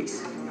Hollywood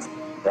police.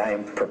 that I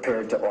am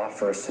prepared to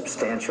offer a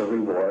substantial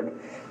reward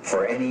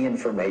for any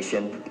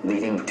information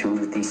leading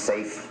to the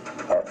safe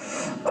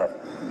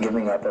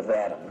giving up of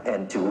Adam.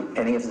 And to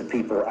any of the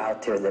people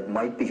out there that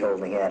might be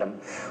holding Adam,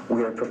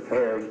 we are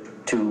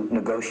prepared to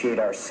negotiate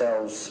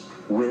ourselves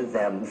with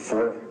them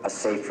for a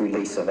safe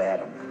release of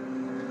Adam.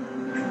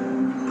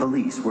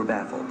 Police were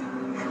baffled.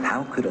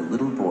 How could a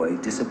little boy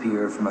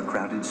disappear from a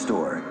crowded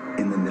store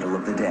in the middle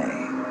of the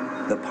day?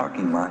 The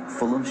parking lot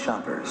full of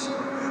shoppers.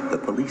 The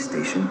police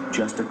station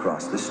just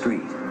across the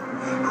street.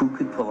 Who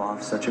could pull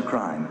off such a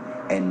crime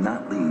and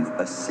not leave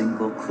a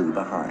single clue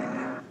behind?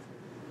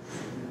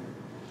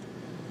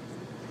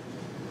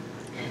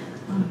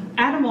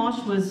 Adam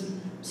Walsh was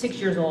 6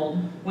 years old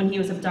when he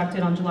was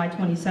abducted on July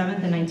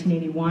 27th in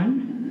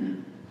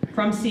 1981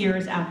 from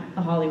Sears at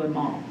the Hollywood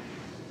Mall.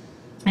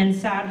 And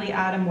sadly,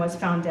 Adam was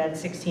found dead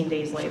 16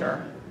 days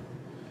later.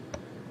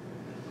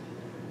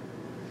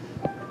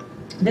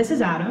 This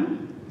is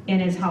Adam in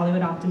his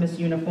Hollywood Optimist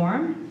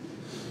uniform.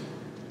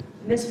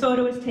 This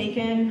photo is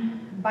taken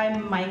by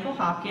Michael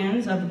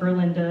Hopkins of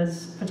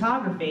Berlinda's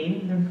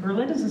Photography.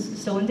 Berlinda's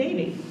is still in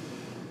Davie.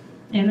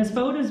 And this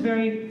photo is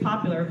very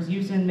popular. It was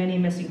used in many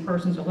missing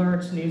persons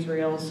alerts,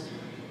 newsreels,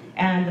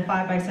 and the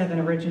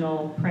 5x7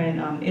 original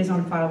print is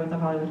on file with the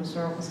Hollywood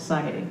Historical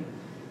Society.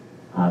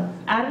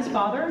 Adam's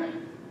father,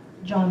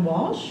 John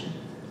Walsh,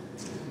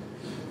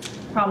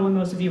 probably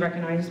most of you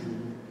recognize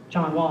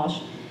John Walsh,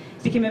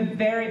 became a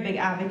very big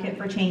advocate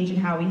for change in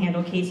how we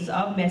handle cases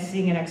of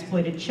missing and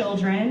exploited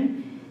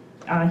children.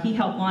 He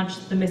helped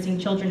launch the Missing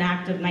Children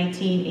Act of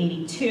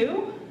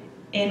 1982,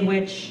 in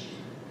which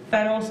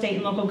federal, state,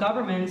 and local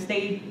governments,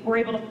 they were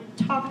able to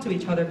talk to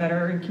each other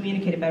better and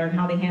communicate better in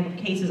how they handled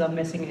cases of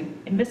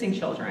missing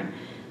children.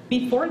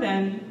 Before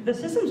then, the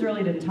systems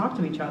really didn't talk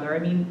to each other. I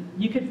mean,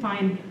 you could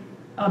find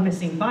a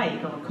missing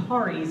bike or a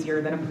car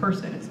easier than a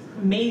person. It's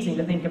amazing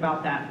to think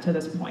about that to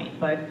this point,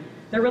 but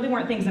there really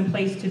weren't things in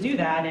place to do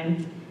that,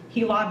 and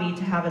he lobbied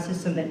to have a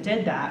system that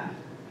did that.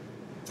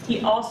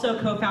 He also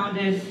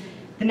co-founded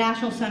the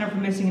National Center for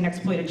Missing and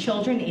Exploited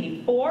Children in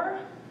 '84,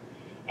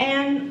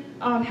 and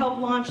helped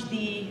launch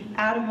the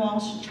Adam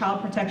Walsh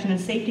Child Protection and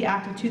Safety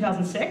Act of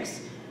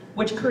 2006,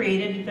 which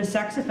created the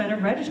sex offender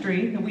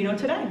registry that we know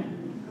today.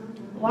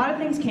 A lot of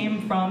things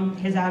came from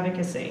his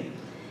advocacy.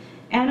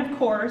 And of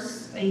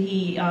course,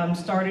 he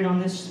started on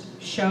this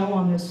show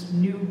on this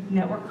new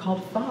network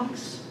called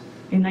Fox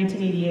in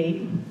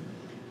 1988,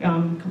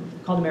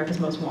 called America's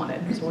Most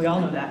Wanted. So we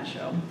all know that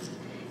show.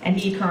 And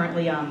he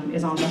currently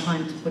is on The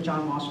Hunt with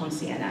John Walsh on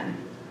CNN.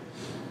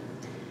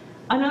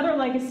 Another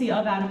legacy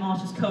of Adam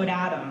Walsh is Code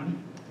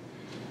Adam.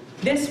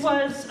 This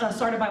was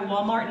started by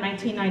Walmart in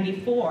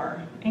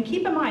 1994. And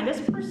keep in mind, this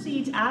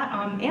precedes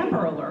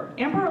Amber Alert.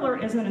 Amber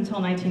Alert isn't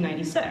until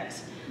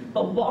 1996.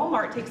 But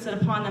Walmart takes it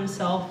upon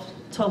themselves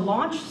to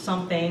launch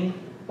something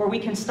where we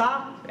can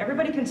stop,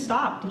 everybody can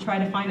stop to try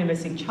to find a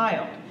missing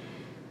child.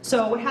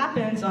 So what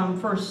happens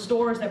for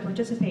stores that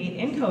participate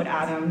in Code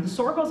Adam, the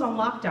store goes on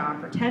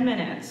lockdown for 10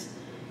 minutes.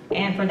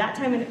 And for that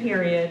 10-minute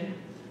period,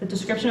 the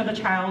description of the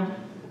child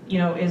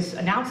is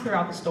announced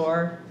throughout the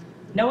store.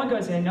 No one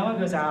goes in, no one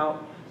goes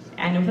out.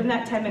 And within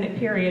that 10-minute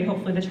period,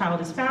 hopefully the child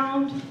is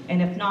found.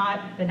 And if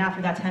not, then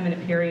after that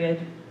 10-minute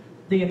period,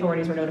 the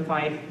authorities are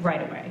notified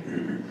right away.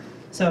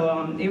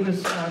 So it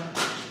was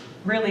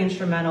really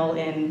instrumental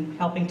in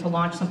helping to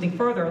launch something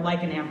further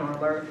like an Amber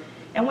Alert.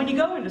 And when you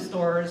go into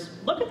stores,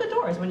 look at the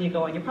doors when you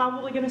go in. You're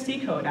probably going to see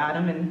Code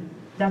Adam, and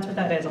that's what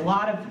that is. A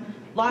lot of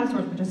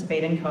stores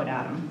participate in Code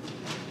Adam.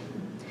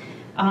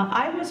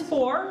 I was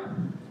 4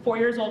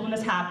 years old when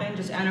this happened,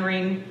 just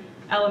entering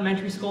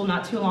elementary school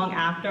not too long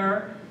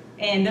after.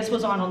 And this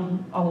was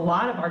on a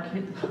lot of our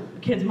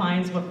kids'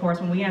 minds, of course,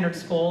 when we entered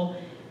school.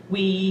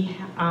 It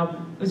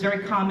was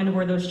very common to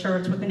wear those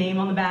shirts with the name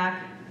on the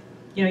back.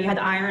 You had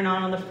the iron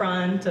on the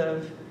front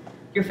of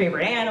your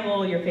favorite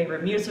animal, your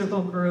favorite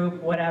musical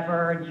group,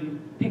 whatever, and you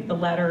picked the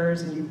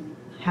letters and you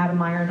had them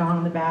ironed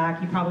on the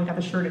back. You probably got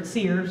the shirt at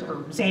Sears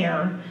or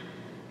Zayre,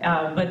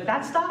 but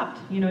that stopped.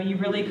 You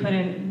really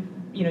couldn't,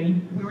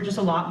 we were just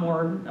a lot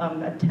more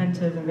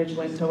attentive and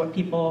vigilant to what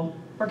people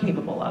were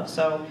capable of.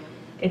 So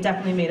it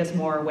definitely made us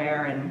more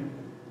aware and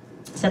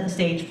set the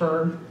stage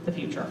for the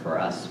future for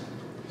us.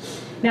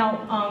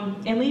 Now,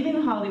 in leaving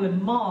the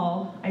Hollywood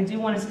Mall, I do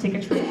want us to take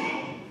a trip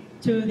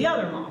to the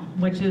other mall,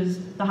 which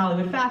is the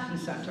Hollywood Fashion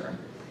Center.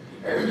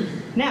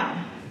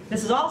 Now,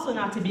 this is also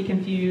not to be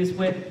confused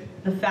with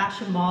the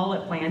Fashion Mall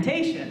at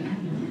Plantation,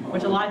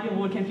 which a lot of people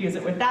would confuse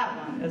it with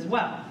that one as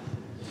well.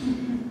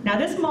 Now,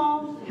 this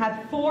mall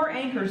had 4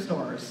 anchor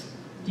stores.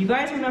 Do you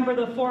guys remember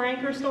the 4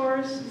 anchor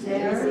stores?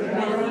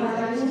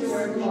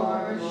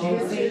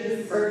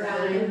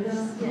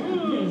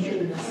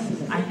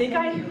 I think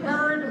I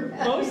heard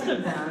most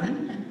of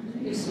them.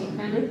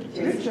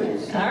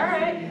 All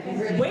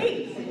right.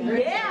 Wait.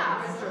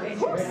 Yeah.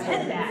 Who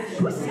said that?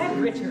 Who said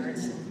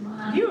Richards?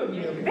 You of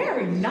you.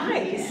 Very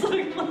nice.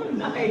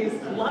 Nice.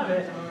 Love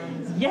it.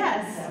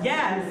 Yes.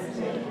 Yes.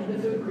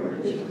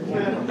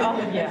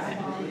 Oh, yeah.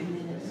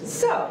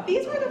 So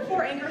these were the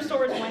 4 anchor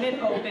stores when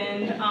it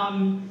opened.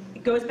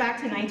 It goes back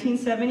to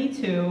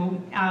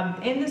 1972.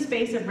 In the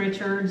space of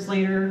Richards,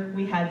 later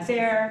we had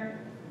Zare,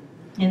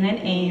 and then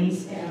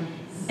Ames.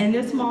 And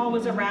this mall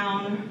was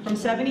around from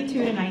 72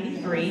 to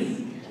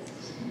 93.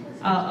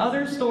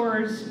 Other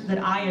stores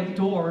that I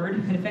adored,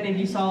 and if any of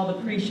you saw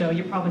the pre-show,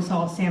 you probably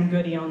saw Sam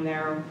Goody on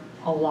there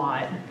a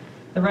lot.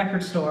 The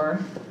record store,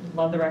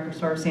 love the record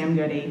store, Sam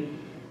Goody.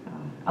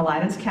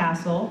 Aladdin's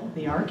Castle,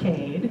 the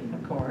arcade,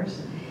 of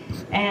course.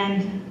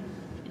 And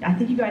I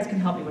think you guys can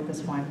help me with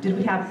this one. Did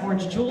we have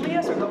Orange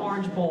Julius or the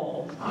Orange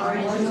Bowl?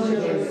 Orange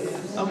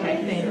Julius.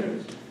 Okay,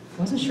 thank.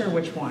 Wasn't sure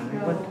which one.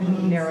 I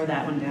couldn't narrow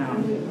that one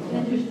down.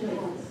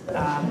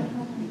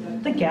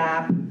 The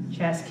Gap,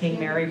 Chess King,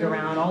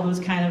 Merry-Go-Round, all those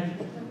kind of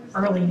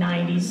early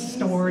 90s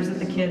stores that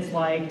the kids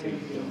liked.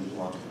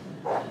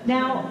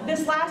 Now,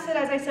 this lasted,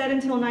 as I said,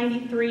 until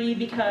 93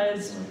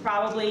 because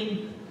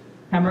probably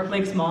Pembroke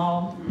Lakes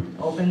Mall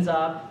opens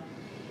up.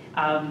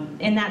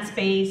 In that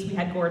space, we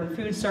had Gordon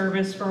Food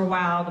Service for a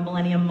while, the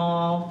Millennium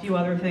Mall, a few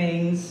other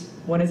things.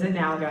 What is it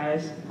now,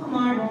 guys?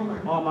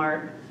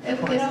 Walmart. It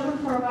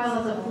opened for a while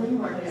as a flea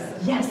market.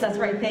 Yes, that's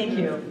right, thank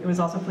you. It was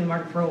also flea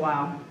market for a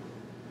while.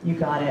 You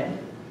got it.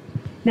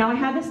 Now I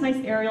have this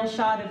nice aerial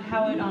shot of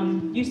how it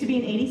used to be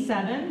in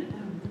 87.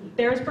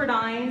 There's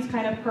Burdines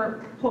kind of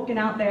poking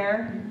out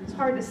there. It's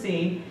hard to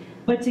see.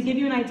 But to give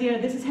you an idea,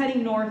 this is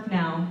heading north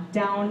now,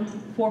 down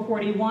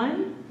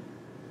 441.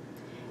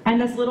 And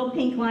this little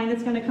pink line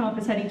that's going to come up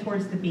is heading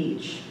towards the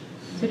beach.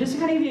 So just to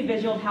kind of give you a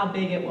visual of how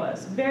big it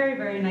was. Very,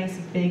 very nice,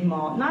 big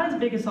mall. Not as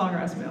big as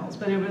Sawgrass Mills,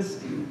 but it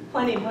was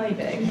plenty, plenty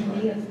big.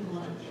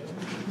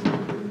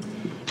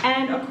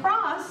 And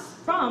across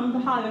from the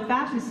Hollywood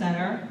Fashion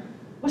Center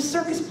was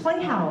Circus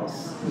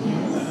Playhouse.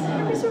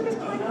 Remember Circus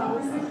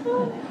Playhouse?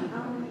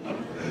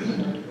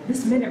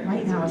 This minute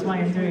right now is why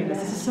I'm doing this.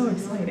 This is so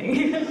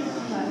exciting.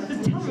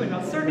 Just tell me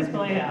about Circus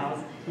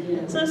Playhouse.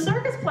 So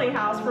Circus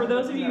Playhouse, for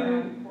those of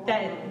you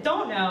that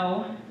don't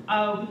know,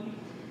 all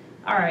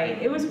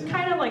right, it was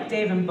kind of like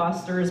Dave &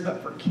 Buster's,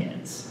 but for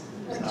kids.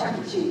 Like Chuck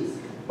E. Cheese.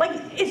 Like,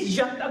 it's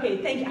just,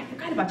 okay, thank you, I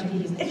forgot about Chuck E.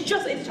 Cheese. It's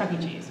Chuck E.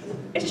 Cheese.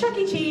 It's Chuck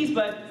E. Cheese,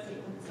 but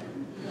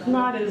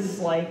not as,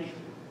 like,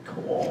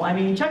 cool. I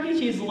mean, Chuck E.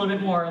 Cheese is a little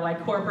bit more,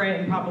 like, corporate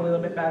and probably a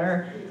little bit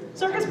better.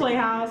 Circus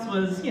Playhouse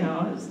was, you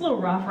know, it was a little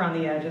rough around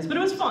the edges, but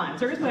it was fun.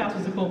 Circus Playhouse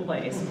was a cool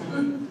place.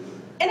 And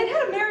it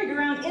had a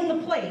merry-go-round in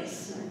the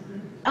place.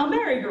 A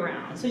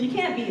merry-go-round, so you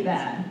can't beat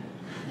that.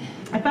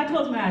 If I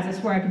close my eyes, I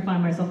swear I can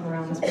find myself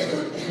around this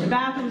place. The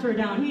bathrooms were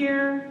down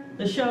here,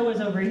 the show was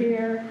over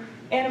here.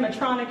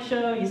 Animatronic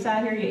show, you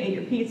sat here, you ate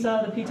your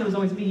pizza. The pizza was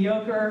always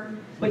mediocre,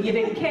 but you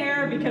didn't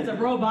care because a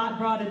robot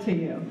brought it to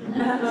you.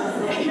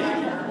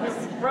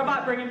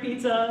 Robot bringing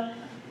pizza,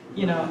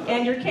 you know,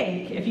 and your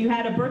cake. If you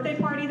had a birthday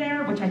party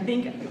there, which I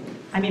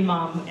mean,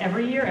 Mom,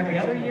 every year, every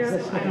other year,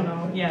 I don't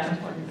know, yeah.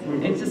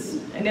 It's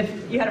just, and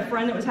if you had a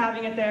friend that was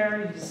having it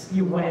there,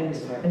 you went.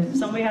 If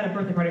somebody had a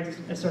birthday party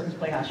at Circus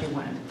Playhouse, you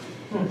went.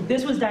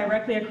 This was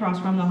directly across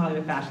from the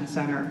Hollywood Fashion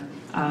Center.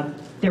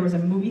 There was a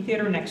movie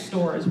theater next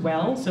door as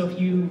well, so if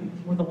you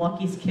were the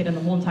luckiest kid in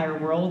the whole entire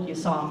world, you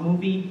saw a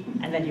movie,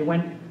 and then you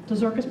went to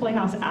Circus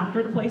Playhouse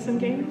after the play some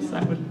games,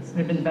 that would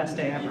have been the best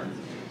day ever.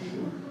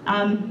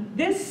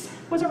 This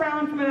was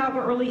around from about the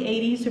early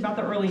 80s to about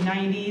the early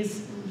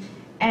 90s,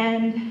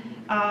 and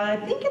I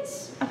think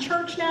it's a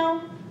church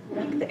now.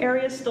 I think the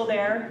area is still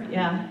there,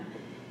 yeah.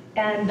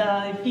 And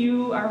if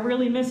you are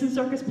really missing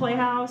Circus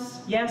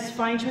Playhouse, yes,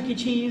 find Chuck E.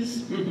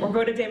 Cheese, or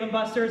go to Dave &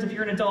 Buster's. If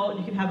you're an adult,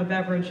 you can have a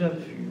beverage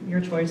of your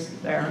choice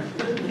there,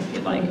 if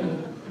you'd like.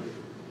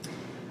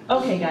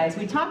 Okay, guys,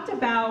 we talked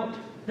about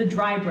the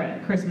Dry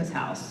Bread Christmas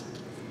house,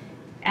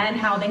 and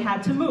how they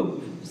had to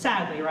move,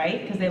 sadly,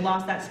 right? Because they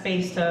lost that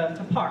space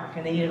to park,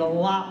 and they needed a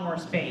lot more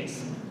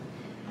space.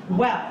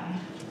 Well,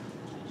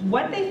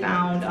 what they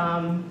found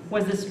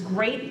was this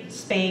great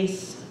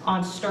space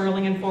on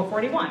Sterling and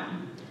 441.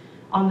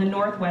 On the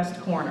northwest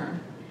corner.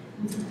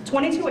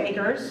 22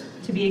 acres,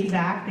 to be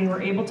exact. They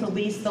were able to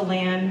lease the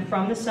land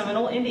from the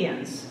Seminole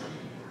Indians.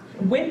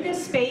 With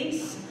this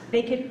space,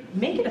 they could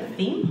make it a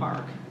theme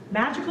park.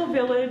 Magical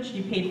Village,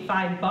 you paid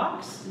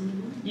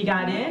 $5. You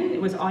got in, it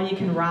was all you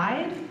can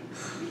ride.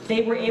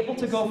 They were able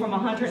to go from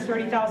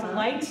 130,000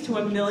 lights to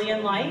 1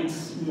 million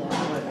lights.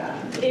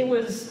 It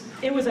was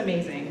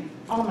amazing.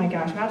 Oh my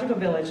gosh, Magical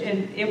Village.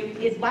 And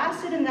it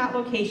lasted in that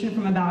location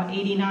from about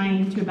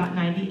 89 to about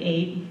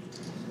 98.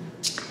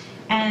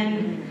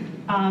 And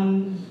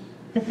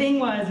the thing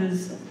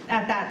was,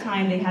 at that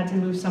time they had to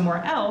move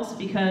somewhere else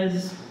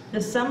because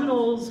the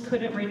Seminoles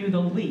couldn't renew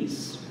the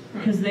lease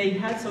because they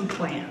had some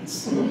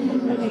plans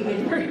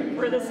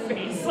for the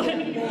space.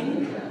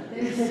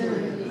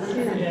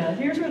 Yeah,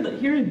 here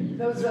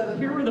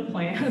were the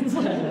plans.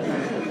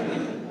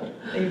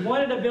 They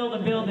wanted to build a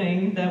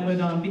building that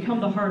would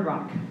become the Hard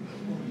Rock.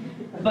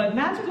 But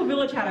Magical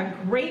Village had a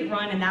great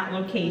run in that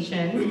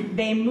location.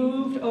 They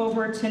moved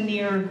over to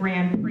near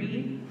Grand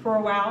Prix for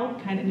a while,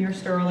 kind of near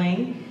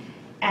Sterling.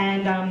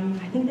 And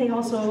I think they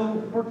also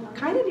were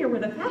kind of near where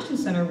the Fashion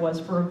Center was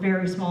for a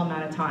very small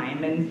amount of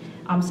time. And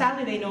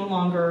sadly, they no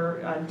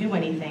longer do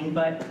anything,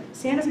 but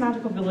Santa's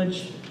Magical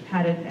Village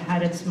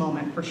had its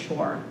moment for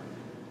sure.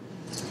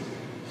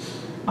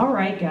 All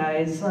right,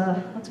 guys,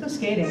 let's go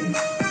skating.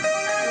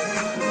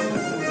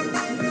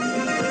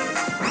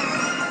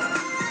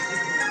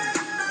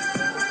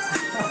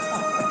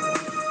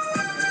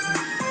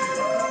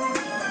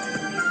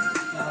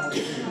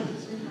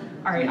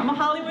 All right, I'm a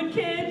Hollywood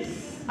kid.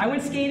 I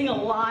went skating a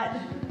lot.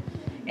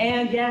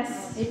 And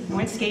yes, I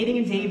went skating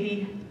in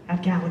Davie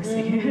at Galaxy.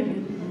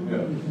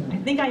 I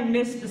think I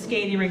missed the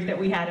skating rink that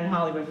we had in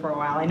Hollywood for a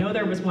while. I know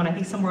there was one, I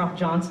think somewhere off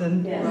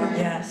Johnson.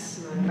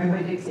 Yes. Right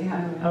by Dixie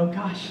Highway. Oh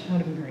gosh, that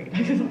would have been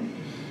great.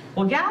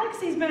 Well,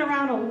 Galaxy's been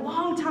around a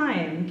long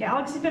time.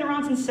 Galaxy's been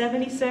around since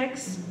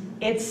 '76.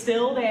 It's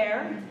still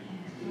there.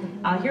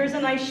 Here's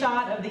a nice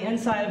shot of the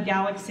inside of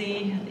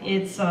Galaxy.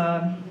 It's,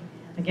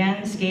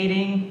 again,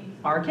 skating,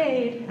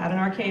 arcade. Had an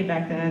arcade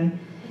back then.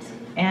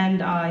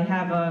 And I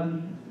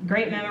have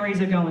great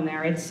memories of going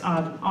there. It's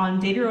on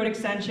Davie Road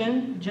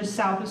Extension, just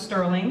south of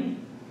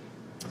Sterling.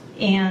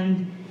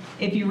 And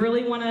if you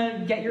really want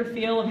to get your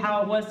feel of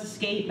how it was to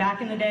skate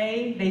back in the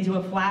day, they do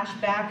a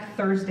flashback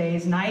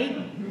Thursdays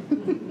night.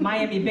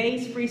 Miami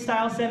bass,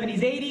 freestyle 70s,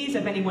 80s,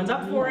 if anyone's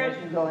up for it.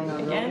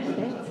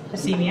 Again,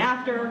 see me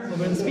after. We'll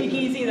go to the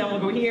speakeasy, then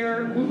we'll go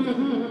here.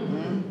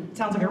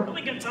 Sounds like a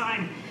really good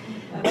time.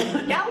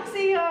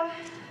 Galaxy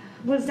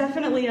was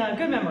definitely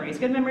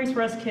good memories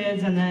for us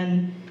kids, and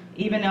then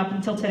even up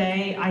until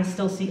today, I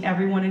still see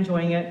everyone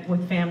enjoying it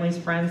with families,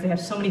 friends. They have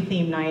so many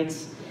theme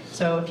nights.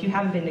 So if you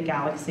haven't been to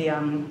Galaxy,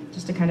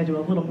 just to kind of do a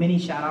little mini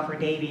shout out for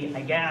Davie,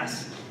 I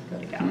guess, go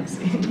to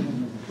Galaxy.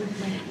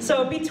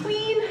 So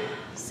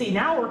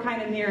now we're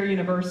kind of near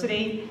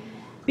University.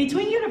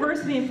 Between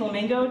University and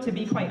Flamingo, to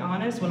be quite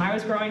honest, when I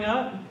was growing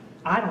up,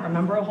 I don't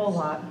remember a whole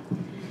lot.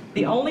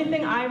 The only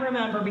thing I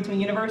remember between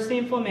University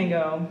and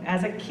Flamingo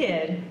as a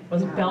kid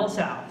was Bell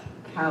South.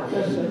 Cows.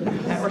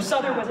 Or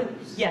Southern, was it?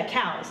 Yeah,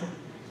 cows.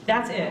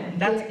 That's it.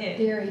 That's it.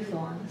 Dairy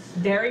farms.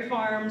 Dairy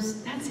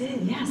farms. That's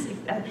it. Yes.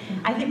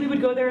 I think we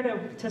would go there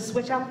to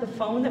switch out the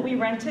phone that we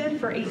rented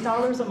for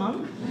 $8 a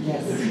month.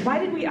 Yes. Why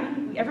did we?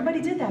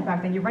 Everybody did that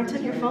back then. You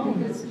rented your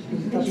phone. That's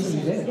what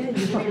you did.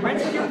 Yeah, you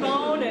rented your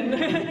phone and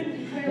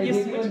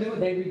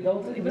They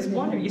rebuilt it. it was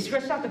wonder. You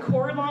stretched out the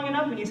cord long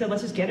enough and you said,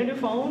 let's just get a new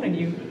phone, and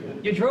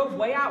you drove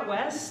way out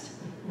west.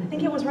 I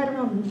think it was right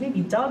around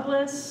maybe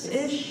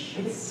Douglas-ish.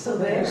 It's still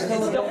there. It's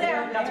still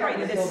there. That's right.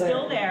 It is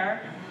still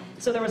there.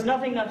 So there was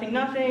nothing.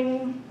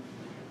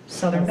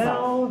 Southern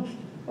Bell.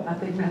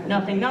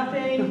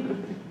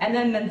 Nothing. And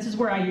then this is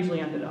where I usually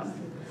ended up,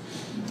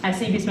 at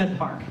C.B. Smith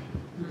Park.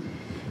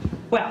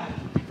 Well,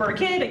 for a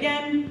kid,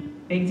 again,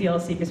 big deal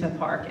at C.B. Smith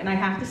Park. And I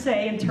have to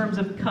say, in terms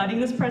of cutting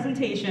this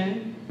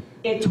presentation,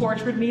 it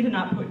tortured me to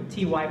not put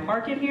T.Y.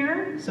 Park in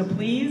here. So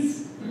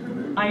please,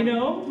 I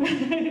know.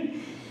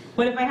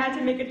 But if I had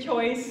to make a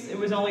choice, it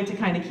was only to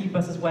kind of keep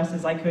us as west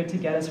as I could to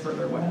get us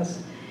further west.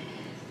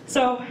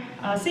 So,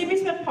 C.B.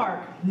 Smith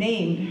Park,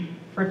 named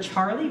for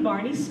Charlie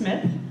Barney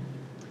Smith,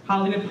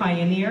 Hollywood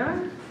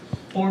pioneer,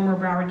 former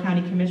Broward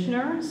County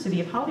Commissioner, City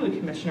of Hollywood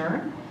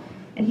Commissioner,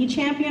 and he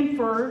championed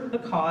for the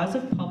cause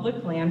of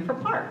public land for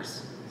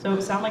parks. So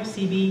it sounds like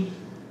CB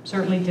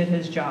certainly did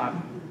his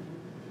job.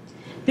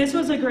 This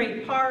was a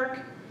great park.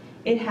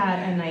 It had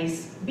a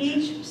nice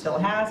beach, still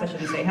has, I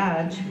shouldn't say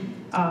had,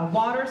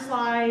 water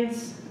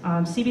slides.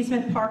 C.B.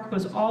 Smith Park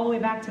goes all the way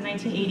back to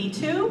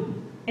 1982,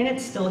 and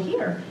it's still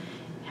here.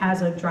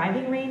 Has a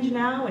driving range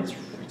now. It's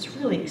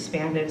really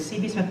expanded.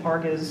 C.B. Smith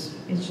Park is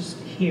just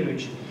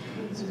huge.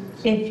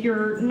 If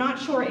you're not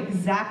sure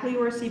exactly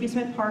where C.B.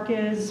 Smith Park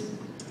is,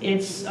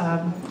 it's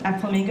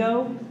at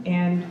Flamingo,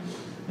 and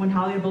when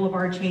Hollywood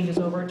Boulevard changes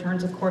over, it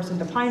turns, of course,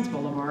 into Pines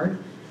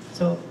Boulevard.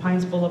 So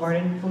Pines Boulevard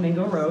and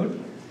Flamingo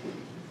Road.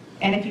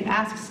 And if you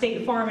ask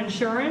State Farm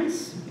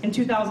Insurance in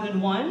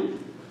 2001,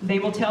 they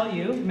will tell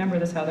you, remember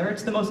this, Heather,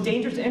 it's the most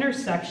dangerous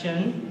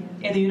intersection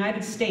in the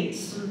United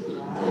States.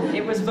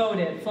 It was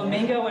voted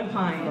Flamingo and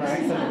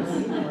Pines.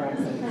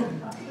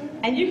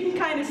 And you can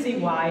kind of see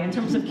why, in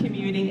terms of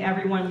commuting,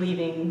 everyone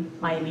leaving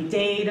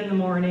Miami-Dade in the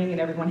morning and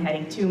everyone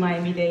heading to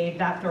Miami-Dade,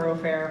 that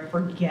thoroughfare,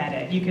 forget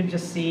it. You could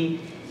just see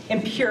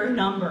in pure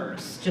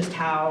numbers just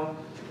how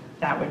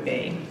that would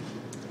be.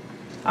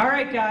 All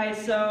right,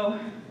 guys, so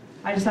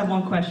I just have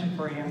one question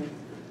for you.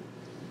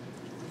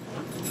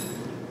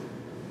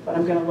 But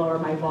I'm going to lower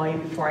my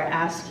volume before I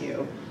ask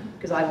you,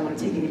 because I don't want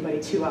to take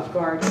anybody too off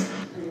guard.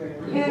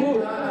 Willie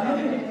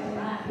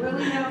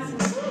Nelson.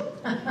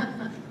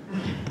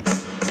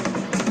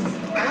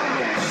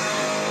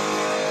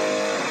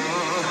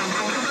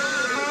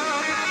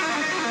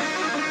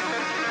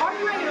 Are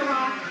you ready to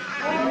rock?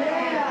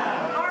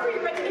 Yeah. Are we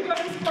ready to go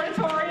to the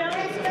Sportatorium?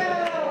 Let's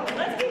go.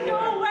 Let's keep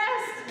going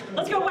west.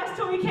 Let's go west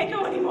till we can't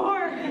go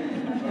anymore.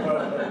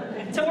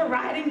 Till we're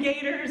riding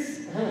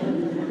gators.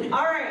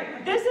 All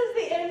right, this is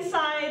the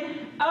inside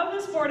of the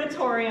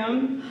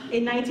Sportatorium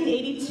in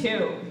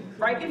 1982.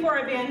 right before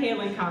a Van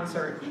Halen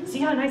concert. See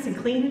how nice and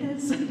clean it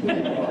is?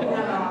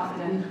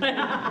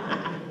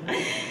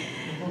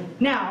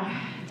 Now,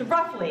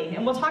 roughly,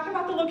 and we'll talk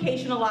about the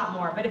location a lot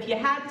more, but if you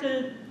had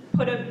to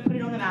put it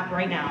on the map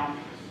right now,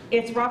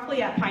 it's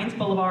roughly at Pines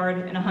Boulevard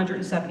and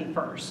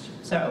 171st,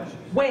 so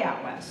way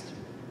out west.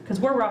 Because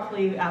we're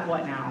roughly at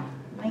what now?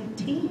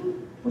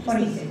 19?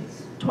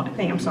 26.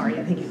 I'm sorry,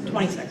 I think it's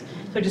 26.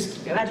 So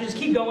just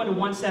keep going to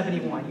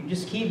 171. You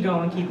just keep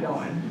going, keep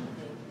going.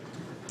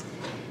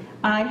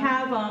 I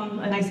have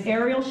a nice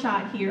aerial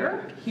shot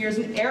here. Here's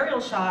an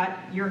aerial shot.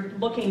 You're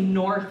looking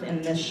north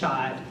in this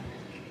shot.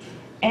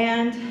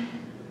 And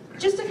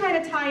just to kind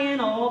of tie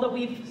in all that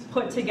we've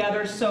put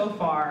together so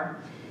far,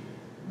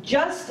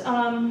 just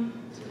to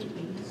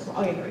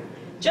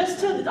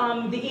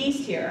the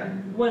east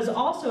here was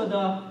also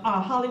the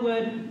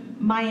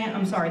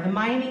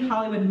Miami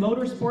Hollywood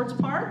Motorsports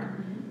Park,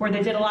 where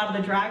they did a lot of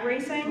the drag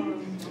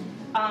racing.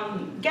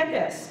 Get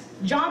this,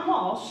 John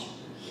Walsh,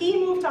 he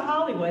moved to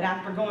Hollywood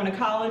after going to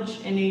college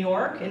in New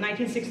York in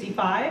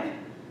 1965,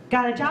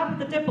 got a job at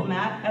the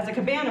Diplomat as a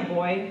cabana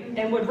boy,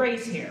 and would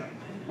race here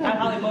at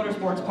Hollywood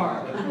Motorsports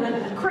Park.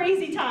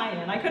 Crazy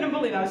tie-in. I couldn't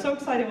believe it. I was so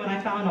excited when I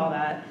found all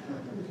that.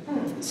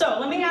 So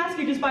let me ask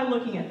you, just by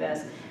looking at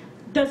this,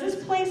 does this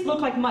place look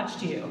like much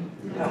to you?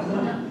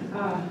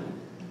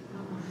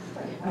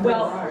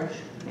 Well,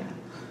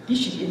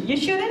 you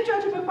shouldn't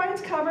judge a book by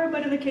its cover,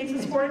 but in the case of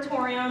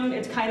Sportatorium,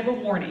 it's kind of a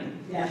warning.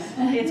 Yes.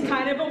 It's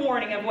kind of a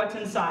warning of what's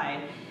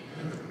inside.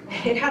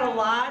 It had a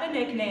lot of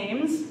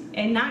nicknames,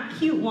 and not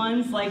cute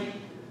ones like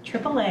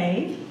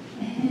AAA,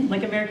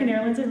 like American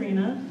Airlines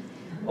Arena,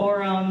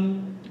 or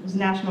it was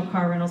National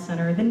Car Rental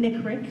Center, the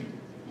NICRIC,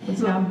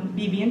 it's now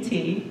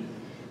BB&T.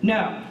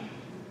 No,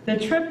 the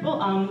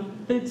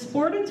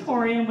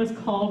Sportatorium was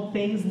called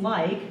things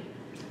like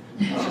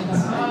the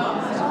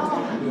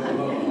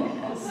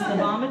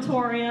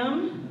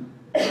Vomitorium,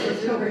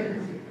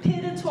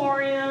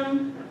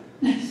 Pitatorium,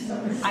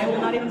 I will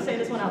not even say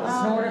this one out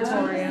loud.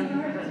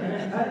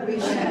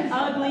 Snortatorium.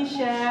 Ugly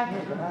Shack.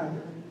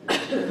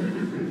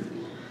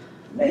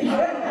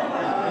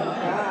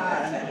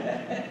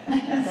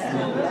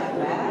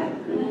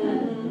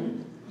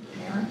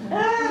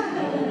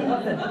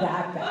 Wasn't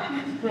that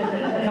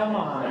bad. Come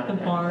on. The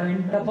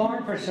barn. The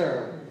barn for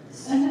sure.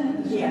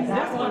 Yes,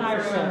 That one I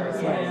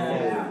remember.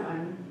 Yeah.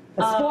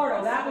 The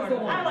Sporto, that was the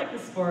one. I like the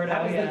Sporto.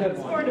 That was the good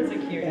one. Sport is a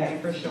cute name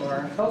for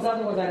sure. Those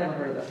other ones I never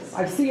heard of.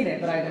 I've seen it,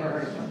 but I never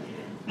heard of them.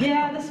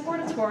 Yeah, the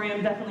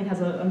Sportatorium definitely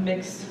has a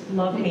mixed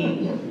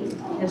love-hate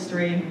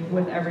history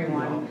with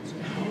everyone.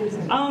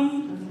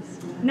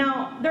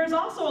 Now, there's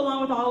also,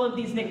 along with all of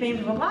these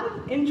nicknames, a lot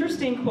of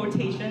interesting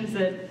quotations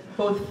that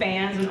both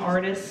fans and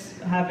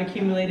artists have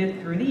accumulated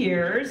through the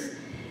years.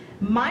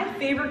 My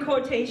favorite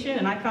quotation,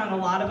 and I found a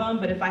lot of them,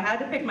 but if I had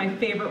to pick my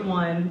favorite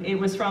one, it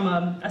was from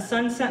a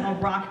Sun Sentinel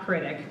rock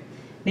critic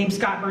named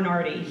Scott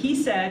Bernardi. He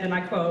said, and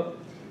I quote,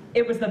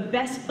 "It was the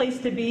best place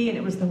to be, and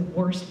it was the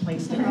worst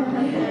place to be."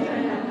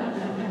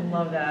 I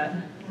love that.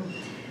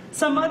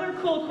 Some other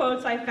cool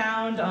quotes I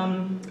found,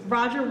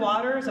 Roger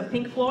Waters of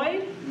Pink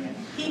Floyd,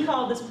 he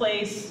called this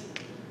place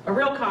a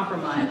real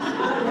compromise.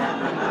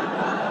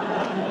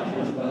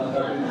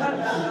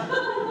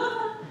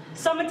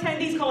 Some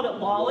attendees called it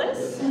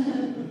lawless.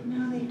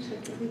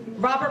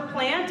 Robert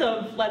Plant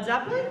of Led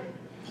Zeppelin,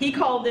 he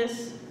called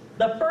this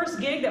the first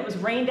gig that was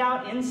rained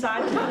out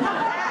inside the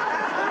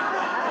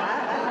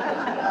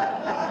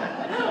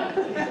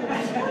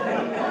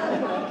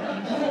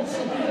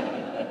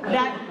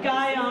That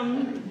guy,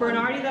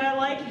 Bernardi, that I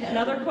like,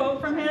 another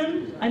quote from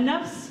him,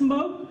 "Enough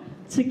smoke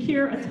to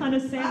cure a ton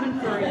of salmon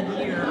for a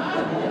year."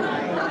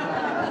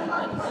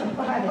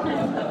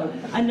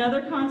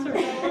 Another concert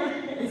goer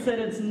said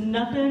it's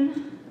nothing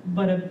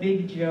but a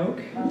big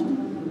joke.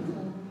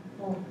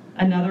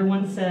 Another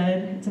one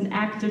said it's an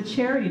act of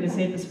charity to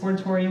say the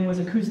Sportatorium was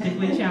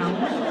acoustically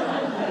challenged.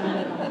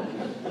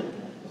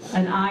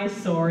 An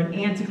eyesore, an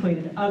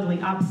antiquated,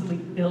 ugly,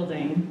 obsolete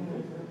building.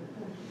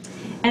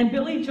 And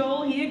Billy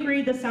Joel, he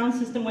agreed the sound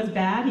system was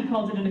bad. He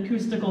called it an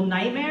acoustical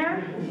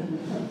nightmare.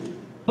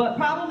 But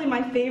probably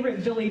my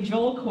favorite Billy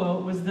Joel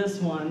quote was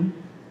this one.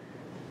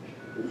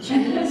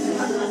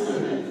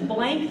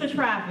 "Blank the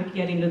traffic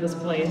getting to this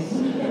place."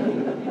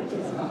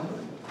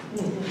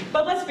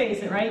 But let's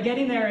face it, right?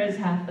 Getting there is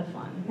half the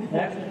fun.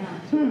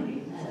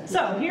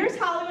 So here's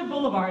Hollywood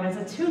Boulevard as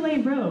a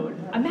 2-lane road.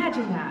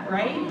 Imagine that,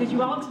 right? Did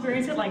you all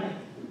experience it like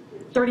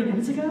 30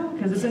 minutes ago?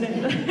 Because isn't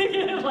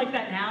it like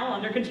that now,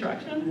 under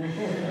construction?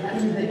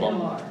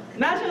 Well,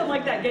 imagine it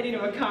like that getting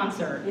to a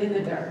concert. In the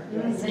dark.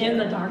 In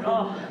the dark,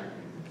 oh.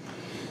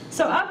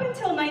 So up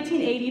until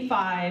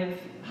 1985,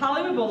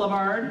 Hollywood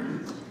Boulevard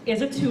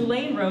is a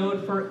 2-lane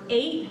road for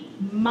 8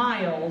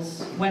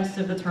 miles west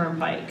of the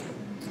Turnpike.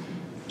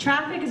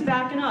 Traffic is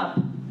backing up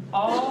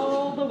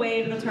all the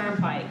way to the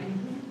Turnpike,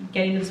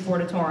 getting to the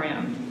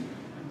Sportatorium.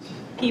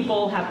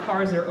 People have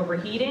cars that are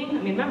overheating. I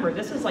mean, remember,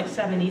 this is like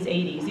 70s,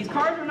 80s. These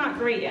cars are not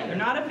great yet. They're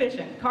not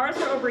efficient. Cars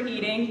are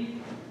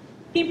overheating.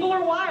 People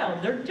are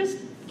wild. They're just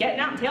getting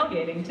out and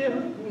tailgating,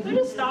 too. They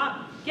just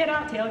stop, get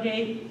out,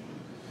 tailgate,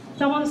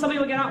 Somebody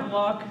will get out and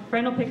walk,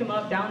 friend will pick him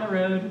up down the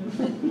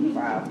road.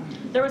 Wow.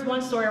 There was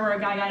one story where a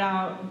guy got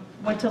out,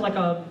 went to like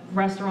a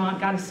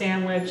restaurant, got a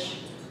sandwich,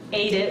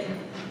 ate it,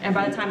 and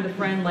by the time the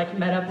friend like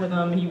met up with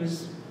him,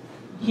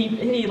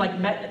 he like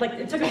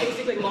it took him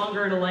basically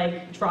longer to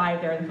like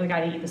drive there than for the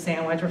guy to eat the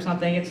sandwich or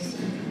something.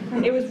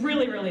 It was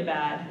really, really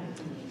bad.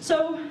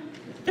 So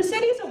the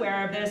city's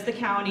aware of this, the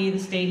county, the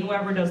state,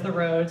 whoever does the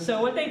road.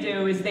 So what they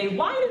do is they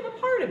widen a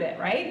part of it,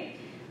 right?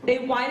 They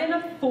widen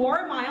a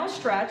 4-mile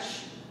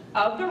stretch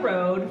of the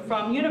road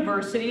from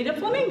University to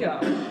Flamingo.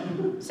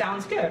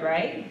 Sounds good,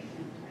 right?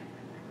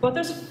 But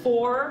there's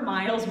 4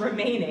 miles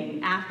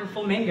remaining after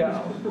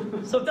Flamingo.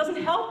 So it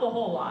doesn't help a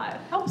whole lot.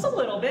 Helps a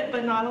little bit,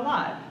 but not a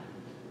lot.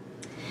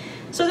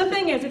 So the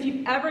thing is, if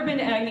you've ever been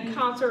to any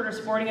concert or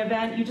sporting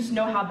event, you just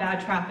know how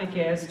bad traffic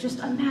is. Just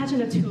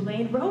imagine a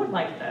 2-lane road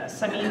like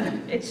this. I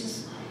mean, it's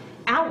just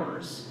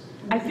hours.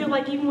 I feel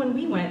like even when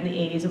we went in the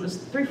 80s, it was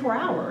 3-4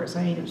 hours.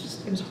 I mean, it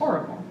was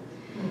horrible.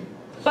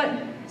 But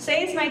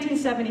say it's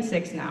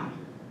 1976 now,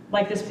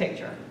 like this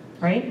picture,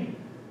 right?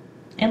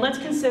 And let's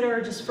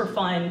consider, just for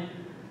fun,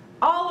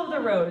 all of the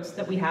roads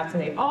that we have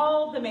today,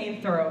 all the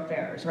main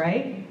thoroughfares,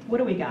 right? What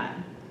do we got?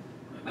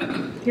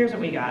 Here's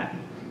what we got.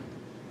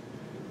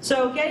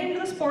 So getting to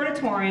the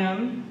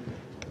Sportatorium,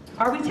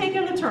 are we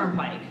taking the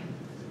turnpike?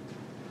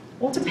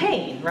 Well, it's a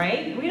pain,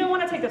 right? We don't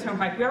want to take the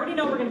turnpike. We already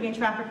know we're going to be in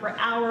traffic for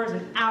hours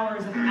and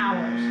hours and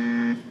hours.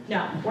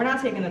 No, we're not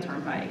taking the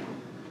turnpike.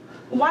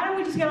 Why don't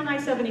we just get on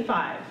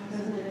I-75?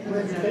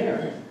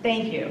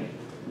 Thank you.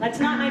 That's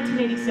not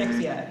 1986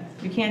 yet.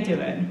 We can't do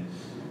it.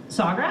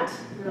 Sawgrass?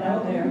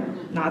 Not there.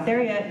 Not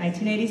there yet.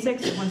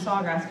 1986 is when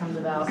Sawgrass comes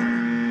about.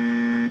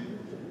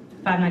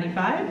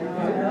 595?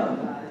 No.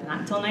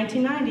 Not until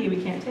 1990,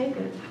 we can't take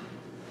it.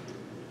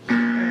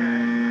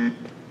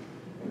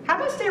 How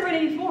about State Road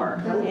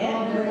 84?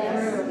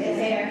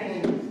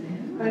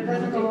 But it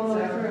doesn't go all the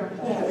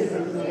way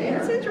through.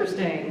 That's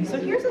interesting. So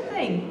here's the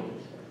thing.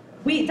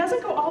 It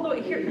doesn't go all the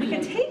way here. We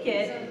can take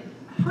it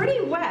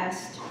pretty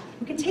west.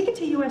 We can take it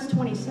to US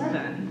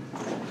 27.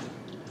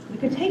 We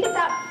could take it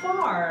that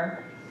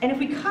far, and if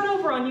we cut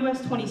over on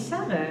US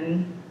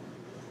 27,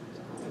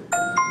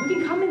 we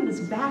can come in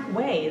this back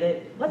way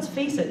that, let's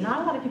face it,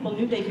 not a lot of people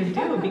knew they could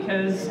do,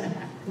 because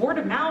word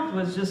of mouth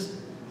was just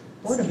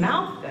word of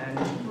mouth then.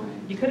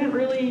 You couldn't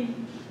really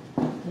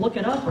look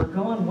it up or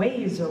go on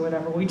Waze or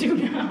whatever we do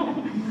now.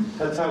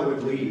 That's how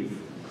we'd leave.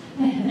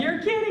 You're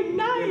kidding,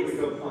 nice! We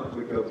go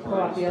Go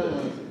out the other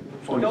way.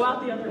 Go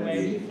out the other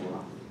way.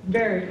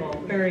 Very cool,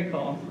 very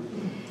cool.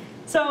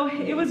 So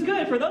it was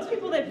good. For those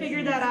people that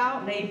figured that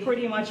out, they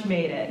pretty much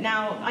made it.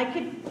 Now, I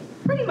could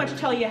pretty much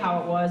tell you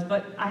how it was,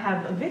 but I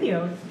have a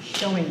video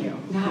showing you.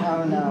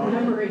 Oh, no.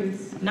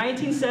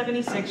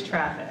 1976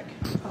 traffic.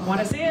 Want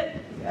to see it?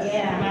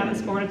 Yeah. I'm at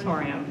the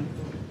Sportatorium.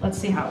 Let's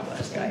see how it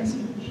was, guys.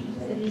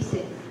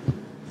 76.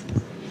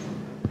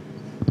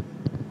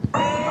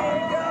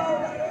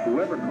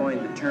 Whoever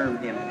coined the term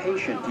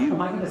impatient youth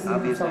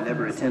obviously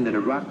never attended a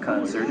rock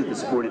concert at the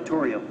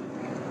Sportatorium.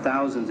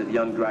 Thousands of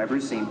young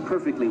drivers seemed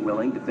perfectly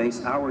willing to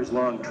face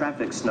hours-long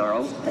traffic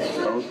snarls,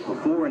 both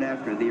before and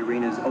after the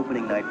arena's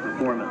opening night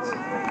performance.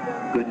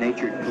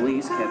 Good-natured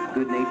police kept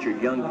good-natured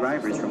young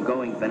drivers from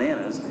going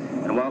bananas,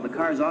 and while the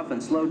cars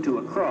often slowed to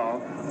a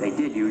crawl, they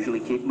did usually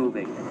keep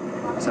moving.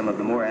 Some of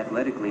the more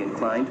athletically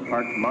inclined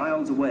parked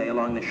miles away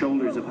along the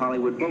shoulders of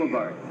Hollywood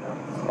Boulevard.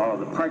 All of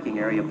the parking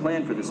area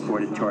planned for the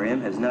Sportatorium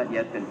has not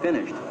yet been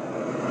finished.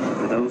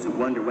 For those who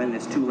wonder when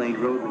this 2-lane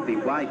road will be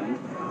widened,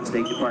 the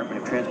State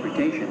Department of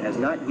Transportation has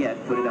not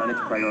yet put it on its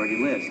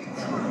priority list.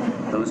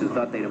 Those who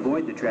thought they'd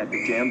avoid the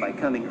traffic jam by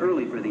coming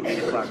early for the 8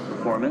 o'clock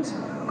performance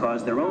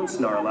caused their own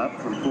snarl up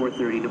from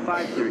 4:30 to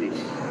 5:30.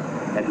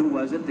 And who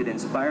was it that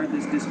inspired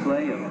this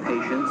display of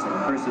patience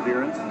and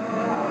perseverance?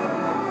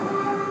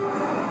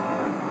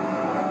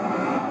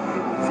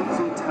 ZZ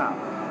Top, a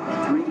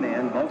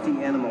 3-man,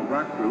 multi-animal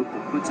rock group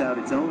that puts out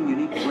its own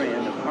unique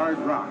brand of hard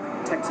rock,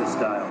 Texas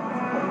style.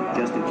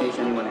 Just in case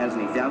anyone has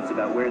any doubts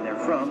about where they're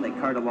from, they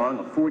cart along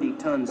a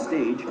 40-ton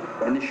stage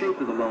in the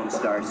shape of the Lone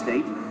Star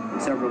State and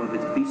several of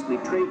its beastly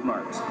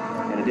trademarks.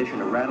 In addition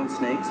to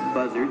rattlesnakes,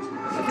 buzzards,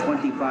 a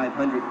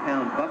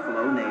 2,500-pound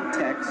buffalo named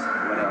Tex,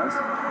 what else?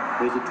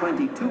 There's a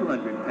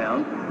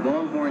 2,200-pound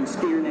longhorn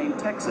steer named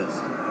Texas.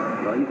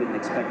 Well, you didn't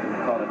expect them to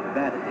call it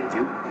Nevada, did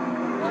you?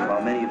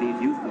 While many of these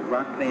youthful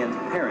rock fans'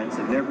 parents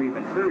have never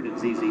even heard of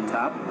ZZ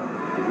Top,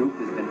 the group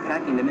has been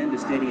packing them into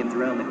stadiums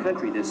around the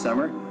country this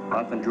summer,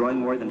 often drawing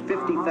more than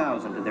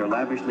 50,000 to their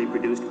lavishly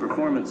produced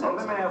performances.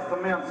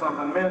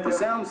 The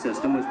sound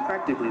system was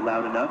practically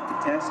loud enough to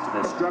test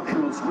the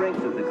structural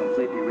strength of the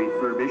completely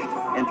refurbished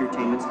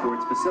entertainment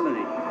sports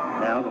facility,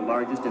 now the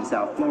largest in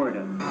South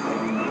Florida.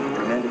 The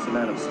tremendous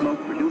amount of smoke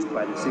produced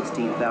by the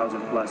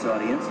 16,000-plus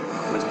audience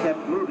was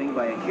kept moving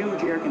by a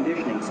huge air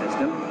conditioning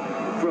system,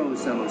 froze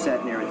some who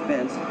sat near its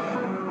vents,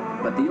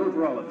 but the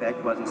overall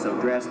effect wasn't so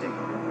drastic.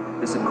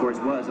 This, of course,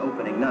 was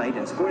opening night,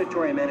 and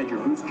Sportatorium manager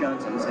Bruce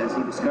Johnson says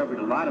he discovered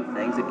a lot of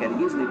things that can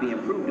easily be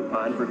improved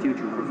upon for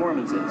future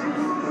performances. He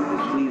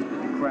was pleased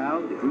with the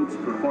crowd, the group's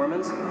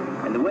performance,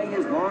 and the way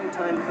his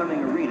long-time-coming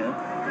arena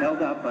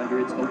held up under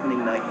its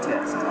opening night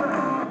test.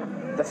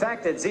 The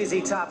fact that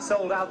ZZ Top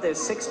sold out their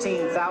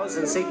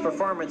 16,000-seat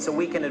performance a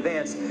week in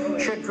advance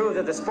should prove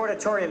that the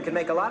Sportatorium can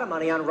make a lot of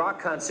money on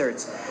rock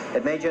concerts.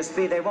 It may just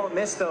be they won't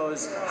miss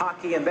those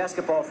hockey and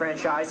basketball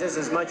franchises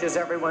as much as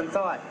everyone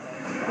thought.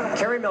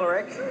 Kerry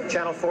Millerick,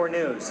 Channel 4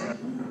 News.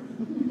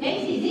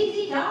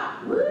 Stacy, ZZ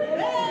Top.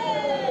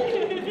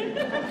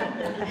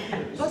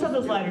 Let's have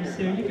those lighters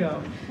too. You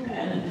go.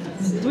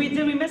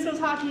 Did we miss those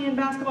hockey and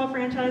basketball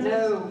franchises?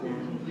 No.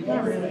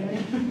 Not really.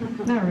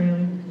 Not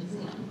really.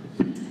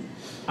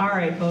 All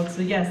right, folks.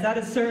 So yes, that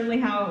is certainly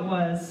how it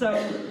was. So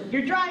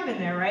you're driving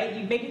there, right?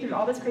 You make it through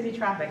all this crazy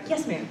traffic.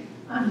 Yes, ma'am.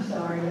 I'm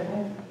sorry.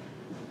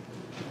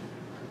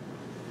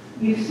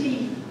 You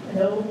see an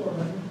old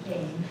woman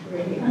change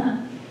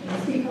radio.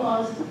 It's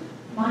because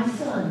my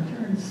son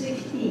turned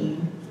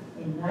 16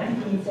 in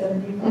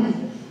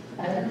 1975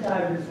 at a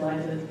driver's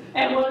license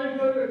and wanted to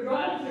go to a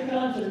drive-through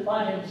concert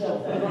by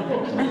himself.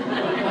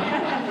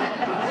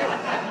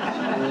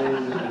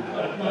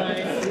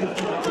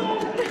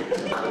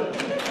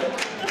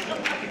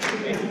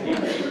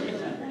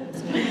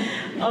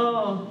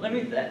 Oh, let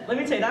me tell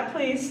you, that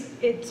place,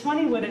 it's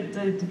funny what it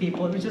did to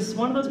people. It was just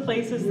one of those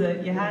places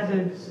that you had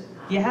to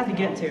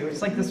get to.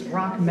 It's like this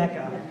rock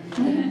mecca.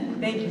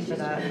 Thank you for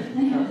that.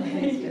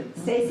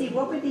 Stacy,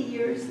 what were the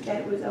years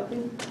that it was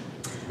open?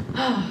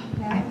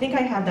 I think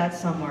I have that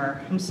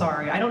somewhere. I'm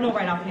sorry. I don't know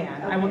right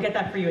offhand. I will get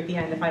that for you at the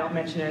end if I don't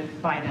mention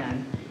it by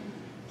then.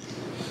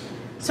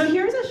 So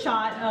here's a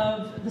shot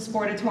of the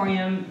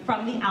Sportatorium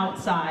from the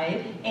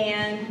outside,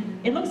 and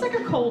it looks like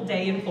a cold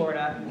day in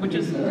Florida, which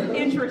is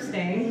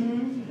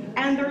interesting.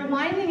 And they're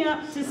lining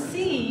up to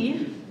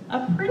see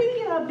a pretty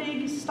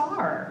big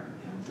star.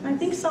 I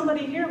think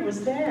somebody here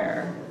was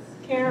there.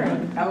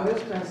 Karen.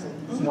 Elvis Presley.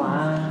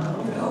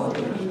 Wow.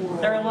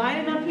 They're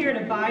lining up here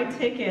to buy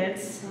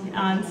tickets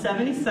on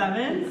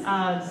 77.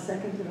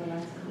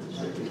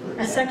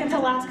 Second to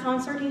last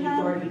concert he had?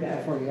 Before he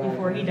died.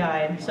 Before he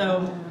died.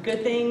 So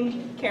good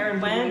thing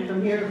Karen went.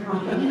 From here to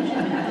Compton.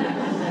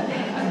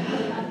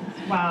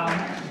 Wow.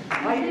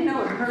 I didn't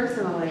know it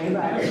personally,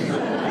 but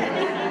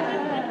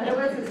there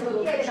was this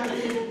little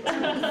chunky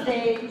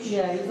stage.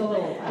 Yeah, he was a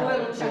little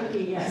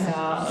chunky, yes.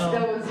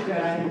 That was good,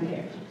 I didn't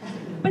care.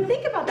 But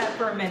think about that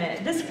for a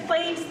minute. This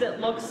place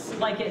that looks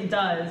like it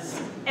does,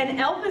 and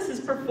Elvis is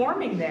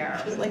performing there.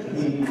 Like,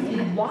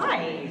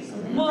 why?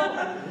 Well,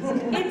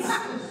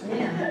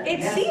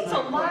 it seats a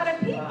lot of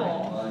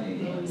people.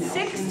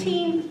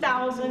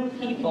 16,000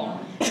 people.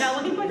 Now,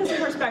 let me put this in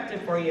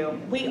perspective for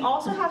you. We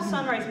also have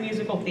Sunrise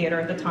Musical Theater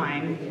at the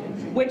time,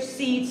 which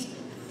seats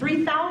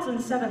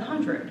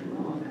 3,700.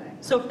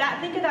 So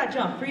think of that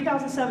jump,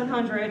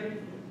 3,700.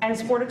 And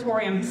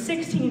Sportatorium,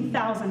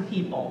 16,000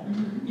 people.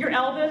 You're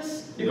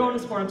Elvis, you're going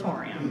to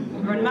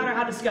Sportatorium. Or no matter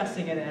how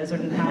disgusting it is, or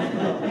how,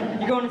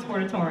 you're going to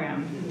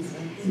Sportatorium.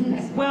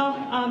 Well,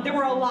 there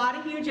were a lot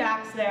of huge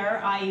acts there.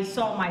 I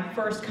saw my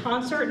first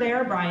concert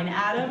there, Bryan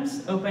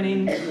Adams,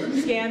 opening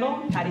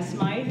Scandal, Patti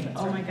Smythe.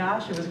 Oh my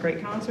gosh, it was a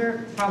great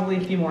concert. Probably a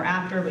few more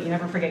after, but you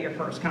never forget your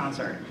first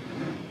concert.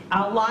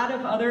 A lot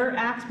of other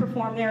acts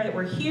performed there that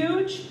were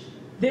huge.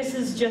 This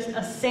is just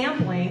a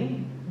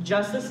sampling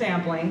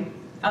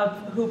of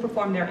who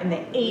performed there in the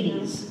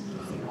 80s.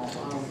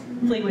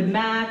 Fleetwood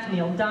Mac,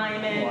 Neil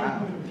Diamond,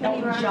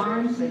 Elton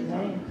John.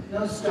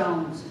 No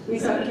Stones. We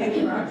saw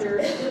Kenny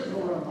Rogers.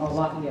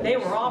 They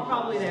were all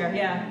probably there,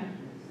 yeah.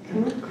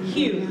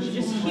 Huge,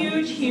 just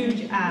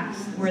huge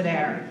acts were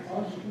there.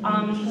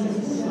 I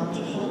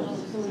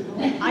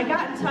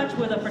got in touch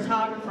with a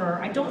photographer.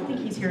 I don't think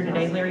he's here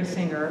today, Larry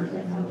Singer.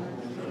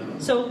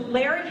 So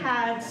Larry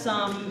had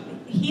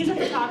he's a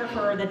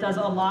photographer that does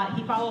a lot,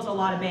 he follows a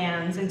lot of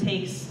bands and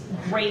takes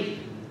great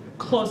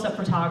close-up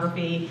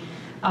photography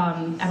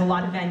at a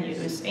lot of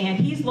venues. And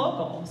he's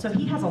local, so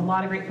he has a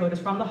lot of great photos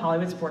from the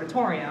Hollywood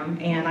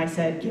Sportatorium. And I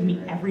said, give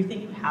me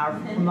everything you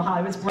have from the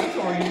Hollywood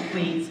Sportatorium,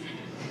 please.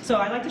 So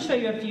I'd like to show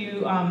you a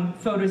few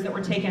photos that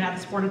were taken at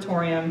the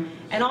Sportatorium.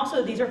 And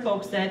also, these are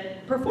folks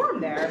that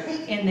performed there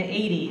in the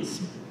 80s.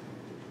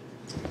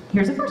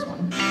 Here's the first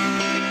one.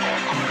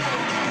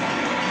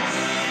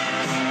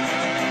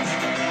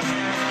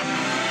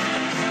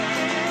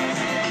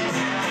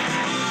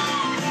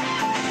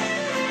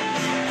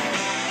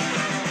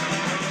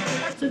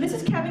 So this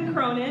is Kevin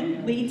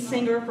Cronin, lead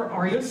singer for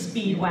REO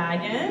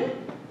Speedwagon.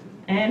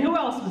 And who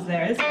else was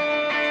there?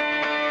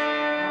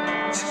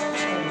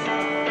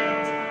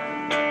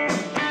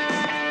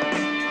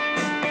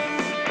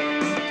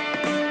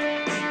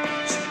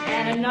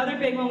 And another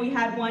big one we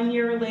had 1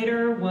 year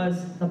later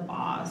was The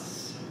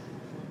Boss.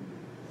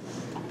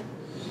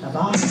 The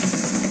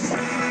Boss.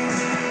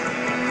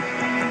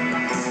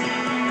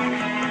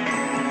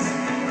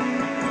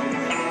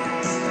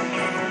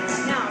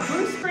 Now,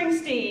 Bruce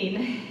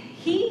Springsteen,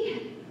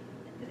 he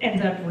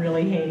ended up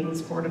really hating the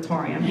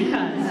Sportatorium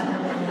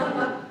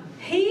because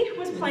he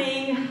was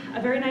playing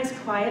a very nice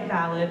quiet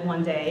ballad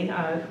one day.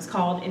 It's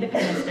called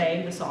Independence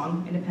Day, the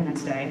song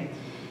Independence Day.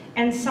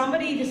 And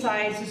somebody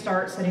decides to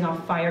start setting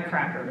off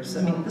firecrackers.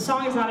 I mean, the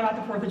song is not about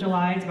the 4th of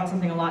July, it's about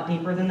something a lot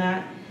deeper than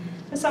that.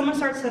 But someone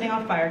starts setting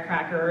off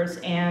firecrackers,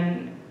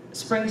 and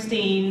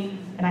Springsteen,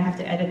 and I have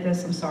to edit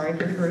this, I'm sorry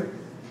for the group,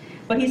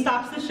 but he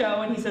stops the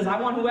show and he says, I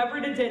want whoever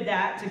did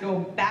that to go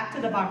back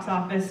to the box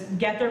office,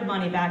 get their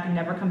money back, and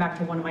never come back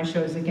to one of my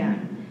shows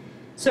again.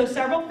 So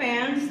several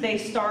fans, they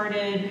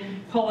started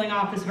pulling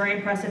off this very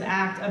impressive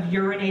act of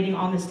urinating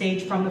on the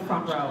stage from the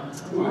front row.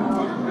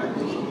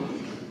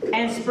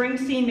 And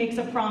Springsteen makes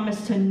a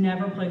promise to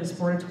never play the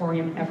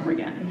Sportatorium ever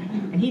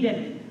again. And he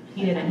didn't.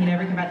 He didn't. He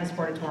never came back to the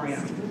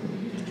Sportatorium.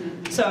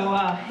 So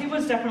it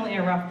was definitely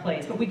a rough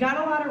place. But we got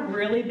a lot of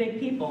really big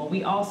people.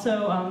 We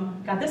also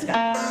got this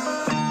guy.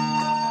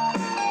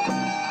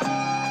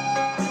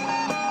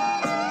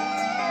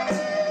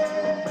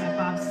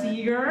 Bob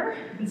Seger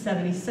in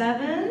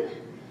 '77.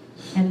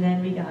 And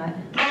then we got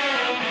Ted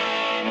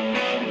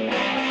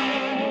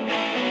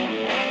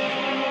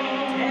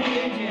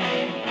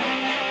Nugent,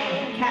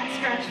 Cat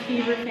Scratch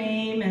Fever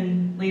fame,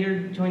 and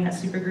later joined that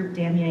supergroup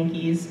Damn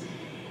Yankees.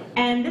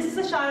 And this is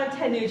a shot of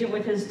Ted Nugent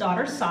with his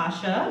daughter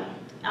Sasha.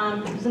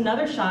 There's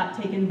another shot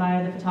taken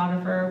by the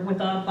photographer with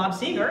Bob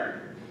Seger,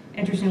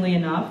 interestingly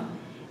enough.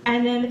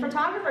 And then the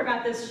photographer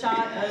got this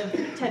shot of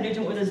Ted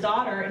Nugent with his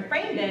daughter and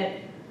framed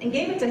it and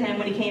gave it to him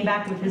when he came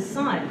back with his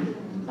son.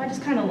 I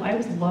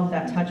always love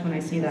that touch when I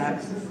see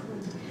that.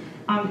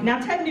 Now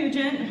Ted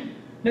Nugent,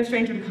 no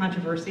stranger to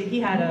controversy,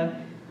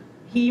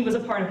 he was a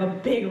part of a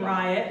big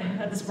riot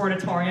at the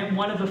Sportatorium,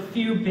 one of the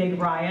few big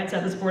riots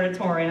at the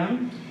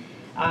Sportatorium.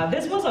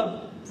 This was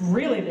a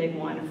really big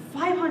one.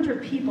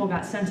 500 people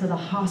got sent to the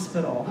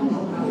hospital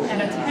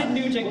at a Ted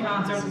Nugent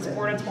concert at the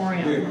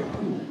Sportatorium.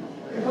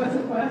 It was.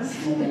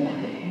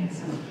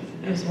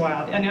 It was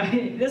wild. I know,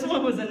 this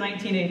one was in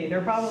 1980.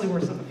 There probably were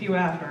a few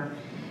after.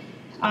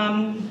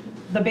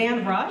 The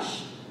band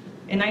Rush,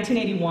 in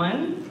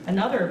 1981,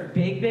 another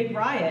big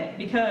riot,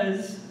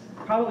 because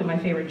probably my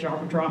favorite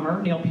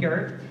drummer, Neil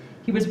Peart,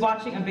 he was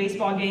watching a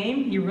baseball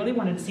game. He really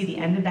wanted to see the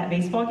end of that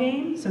baseball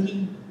game, so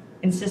he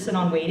insisted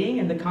on waiting,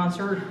 and the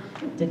concert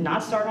did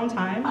not start on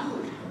time.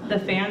 The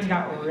fans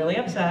got really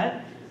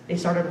upset. They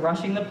started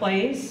rushing the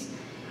place.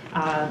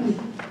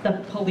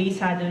 The police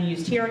had to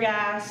use tear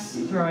gas,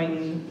 the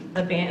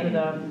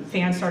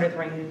fans started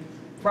throwing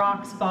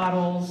rocks,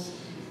 bottles,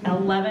 and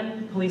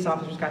 11 police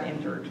officers got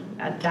injured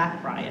at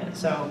that riot.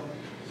 So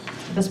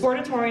the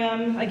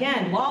Sportatorium,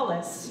 again,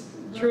 lawless,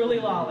 truly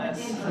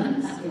lawless.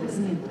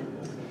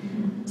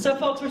 So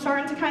folks, we're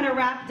starting to kind of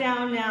wrap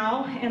down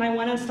now, and I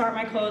want to start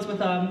my close with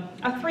a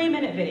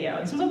 3-minute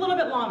video. This was a little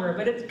bit longer,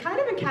 but it kind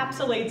of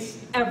encapsulates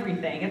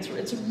everything.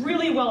 It's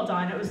really well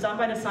done. It was done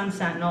by the Sun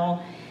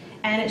Sentinel,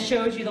 and it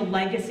shows you the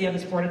legacy of the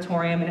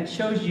Sportatorium, and it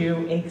shows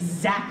you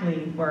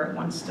exactly where it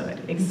once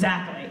stood,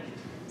 exactly.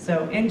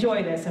 So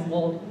enjoy this, and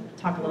we'll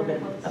talk a little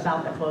bit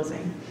about the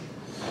closing.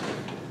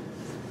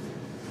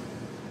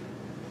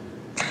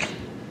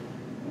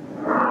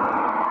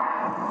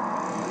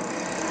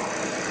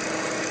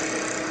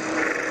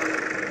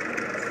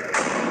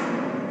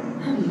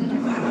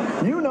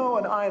 You know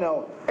and I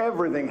know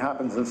everything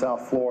happens in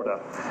South Florida.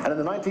 And in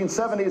the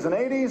 1970s and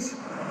 80s,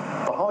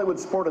 the Hollywood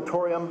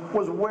Sportatorium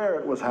was where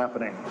it was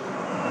happening.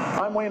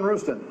 I'm Wayne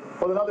Rooston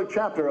with another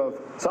chapter of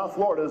South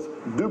Florida's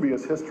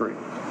dubious history.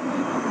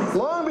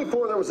 Long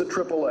before there was a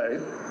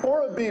AAA,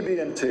 or a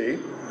BB&T,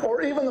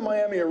 or even the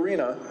Miami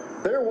Arena,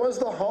 there was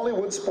the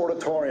Hollywood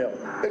Sportatorium.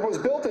 It was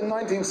built in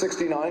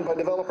 1969 by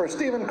developer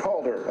Stephen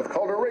Calder of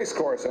Calder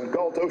Racecourse and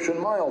Galt Ocean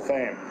Mile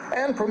fame,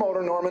 and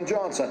promoter Norman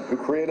Johnson, who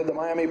created the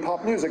Miami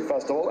Pop Music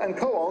Festival and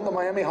co-owned the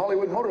Miami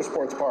Hollywood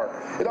Motorsports Park.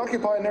 It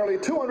occupied nearly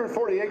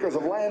 240 acres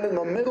of land in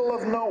the middle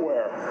of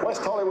nowhere.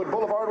 West Hollywood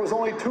Boulevard was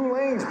only 2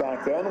 lanes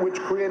back then, which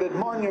created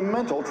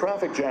monumental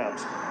traffic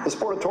jams. The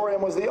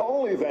Sportatorium was the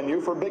only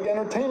venue for big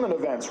entertainment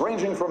events,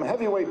 ranging from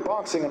heavyweight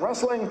boxing and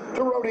wrestling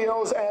to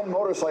rodeos and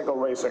motorcycle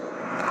racing.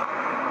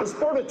 The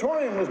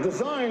Sportatorium was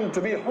designed to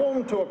be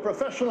home to a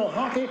professional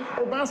hockey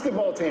or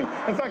basketball team.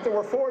 In fact, there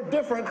were 4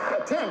 different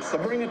attempts to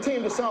bring a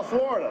team to South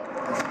Florida.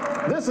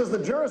 This is the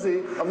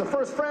jersey of the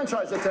first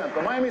franchise attempt,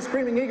 the Miami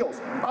Screaming Eagles,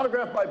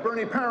 autographed by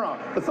Bernie Parent,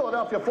 the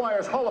Philadelphia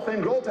Flyers Hall of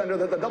Fame goaltender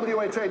that the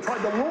WHA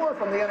tried to lure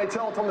from the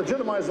NHL to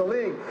legitimize the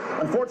league.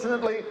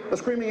 Unfortunately, the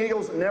Screaming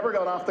Eagles never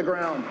got off the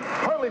ground,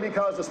 partly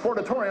because the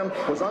Sportatorium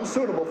was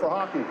unsuitable for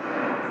hockey.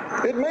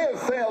 It may have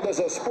failed as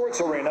a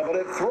sports arena, but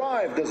it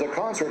thrived as a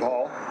concert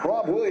hall.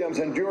 Rob Williams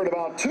endured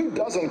about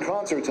 24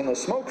 concerts in the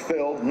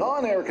smoke-filled,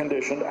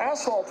 non-air-conditioned,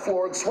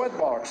 asphalt-floored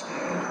sweatbox,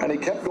 and he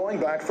kept going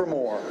back for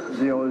more.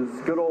 You know, it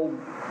was good old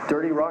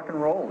dirty rock and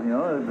roll, you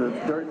know, the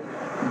dirt,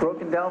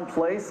 broken down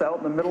place out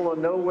in the middle of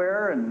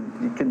nowhere, and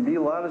you can be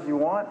loud as you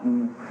want,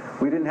 and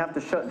we didn't have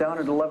to shut down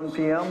at 11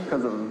 p.m.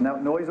 because of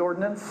noise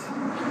ordinance,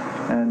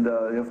 and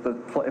if the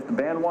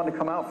band wanted to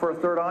come out for a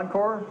third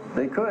encore,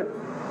 they could.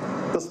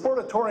 The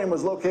Sportatorium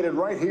was located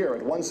right here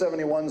at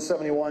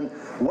 17171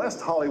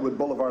 West Hollywood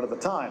Boulevard at the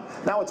time.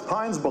 Now it's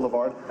Pines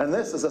Boulevard, and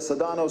this is a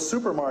Sedano's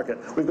supermarket.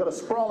 We've got a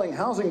sprawling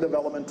housing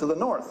development to the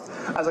north.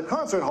 As a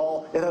concert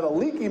hall, it had a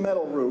leaky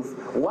metal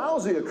roof,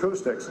 lousy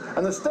acoustics,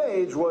 and the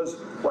stage was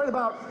right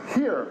about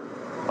here,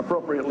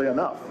 appropriately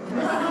enough.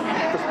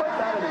 Despite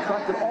that, it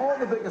attracted all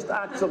the biggest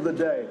acts of the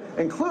day,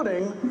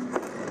 including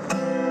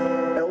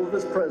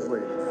Elvis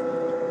Presley.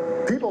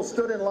 People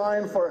stood in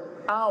line for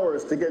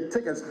hours to get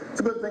tickets. It's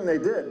a good thing they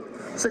did.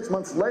 6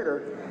 months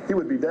later, he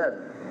would be dead.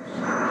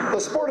 The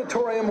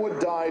Sportatorium would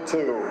die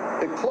too.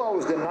 It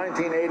closed in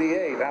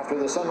 1988 after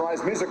the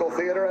Sunrise Musical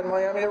Theater and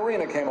Miami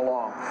Arena came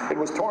along. It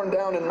was torn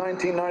down in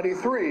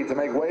 1993 to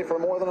make way for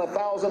more than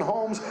 1,000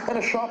 homes and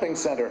a shopping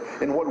center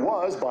in what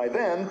was, by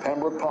then,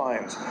 Pembroke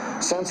Pines.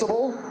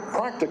 Sensible,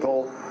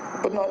 practical,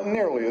 but not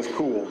nearly as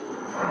cool.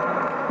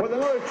 With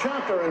another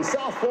chapter in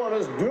South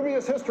Florida's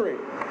dubious history,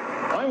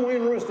 I'm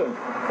Wayne Rooston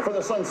for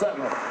the Sun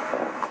Sentinel.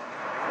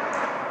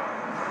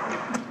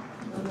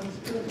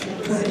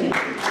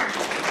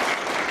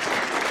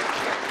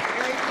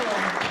 Very cool.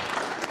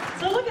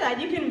 So look at that.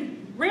 You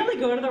can really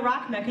go to the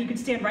rock mecca. You can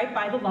stand right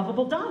by the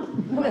lovable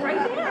dump. Right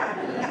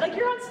there. Like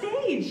you're on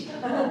stage.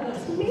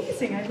 It's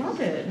amazing. I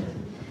love it.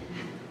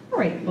 All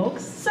right,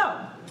 folks. So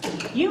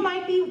you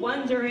might be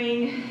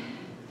wondering,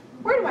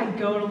 where do I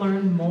go to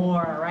learn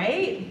more,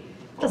 right?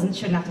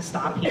 Shouldn't have to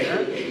stop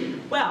here.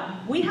 Well,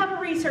 we have a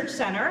research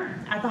center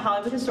at the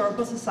Hollywood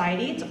Historical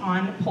Society. It's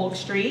on Polk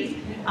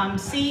Street.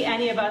 See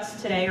any of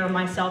us today or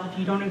myself, if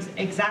you don't know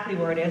exactly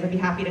where it is, I'd be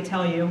happy to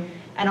tell you.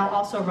 And I'll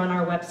also run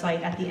our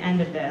website at the end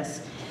of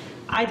this.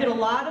 I did a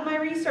lot of my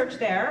research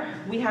there.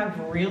 We have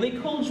really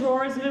cool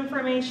drawers of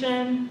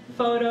information,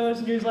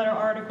 photos, newsletter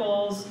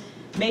articles.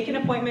 Make an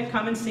appointment,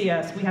 come and see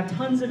us. We have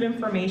tons of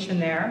information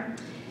there.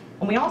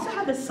 And we also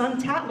have the Sun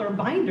Tatler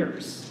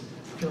binders.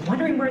 If you're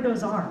wondering where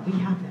those are, we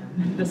have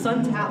them. The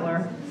Sun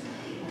Tatler.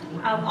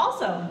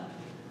 Also,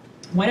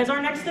 when is our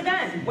next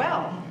event?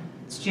 Well,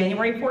 it's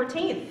January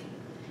 14th.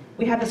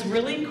 We have this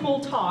really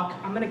cool talk.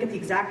 I'm going to get the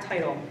exact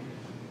title.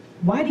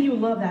 Why do you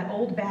love that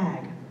old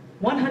bag?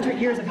 100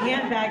 years of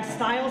handbag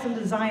styles and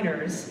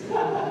designers.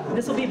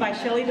 This will be by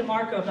Shelley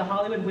DeMarco of the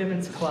Hollywood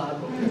Women's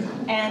Club.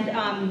 And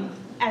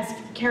as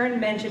Karen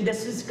mentioned,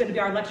 this is going to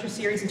be our lecture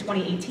series in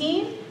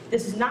 2018.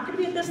 This is not going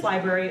to be at this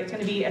library. It's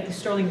going to be at the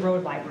Sterling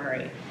Road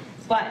Library.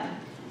 But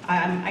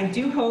I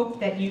do hope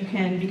that you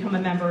can become a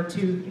member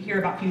to hear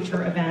about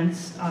future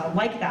events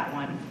like that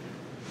one.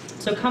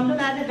 So come to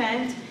that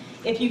event.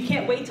 If you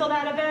can't wait till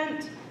that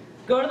event,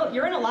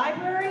 you're in a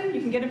library,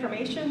 you can get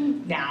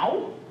information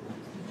now.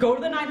 Go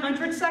to the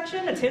 900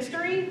 section, it's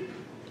history.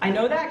 I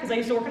know that because I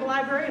used to work in a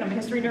library and I'm a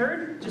history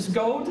nerd. Just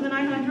go to the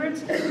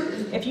 900s.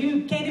 If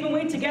you can't even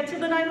wait to get to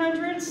the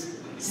 900s,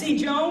 see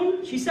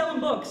Joan, she's selling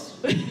books.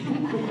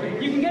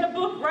 You can get a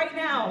book right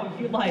now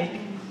if you'd like.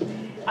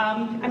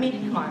 I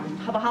mean, come on,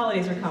 the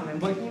holidays are coming.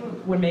 What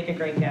would make a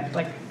great gift?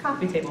 Like a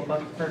coffee table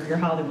book for your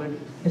Hollywood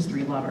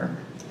history lover.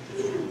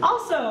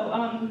 Also,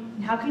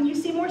 how can you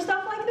see more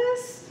stuff like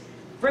this?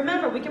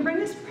 Remember, we can bring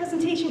this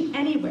presentation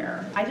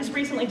anywhere. I just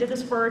recently did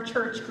this for a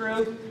church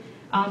group.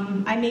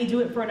 I may do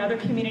it for another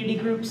community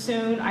group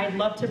soon. I'd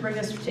love to bring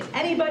this to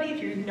anybody.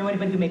 If you know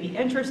anybody who may be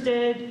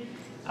interested,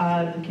 we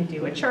can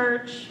do a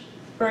church,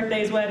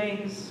 birthdays,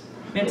 weddings,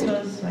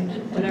 mitzvahs,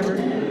 whatever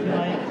you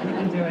like, you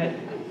can do it.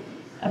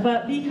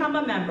 But become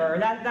a member.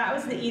 That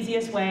was the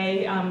easiest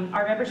way.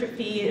 Our membership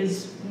fee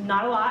is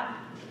not a lot.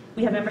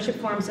 We have membership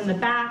forms in the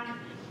back.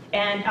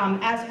 And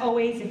as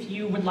always, if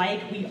you would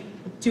like, we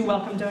do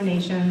welcome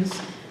donations,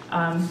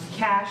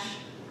 cash,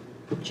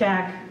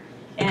 check,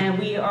 and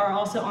we are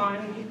also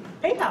on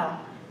PayPal.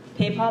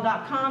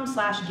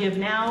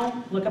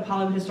 PayPal.com/GiveNow. Look up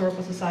Hollywood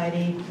Historical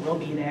Society. We'll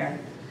be there.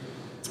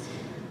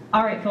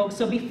 All right, folks.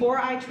 So before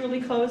I truly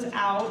close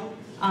out,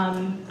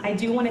 I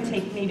do want to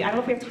take maybe, I don't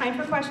know if we have time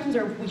for questions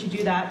or if we should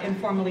do that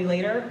informally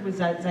later. Is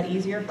that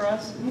easier for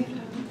us?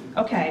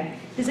 Okay.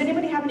 Does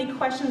anybody have any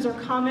questions or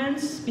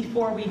comments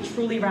before we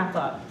truly wrap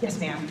up? Yes,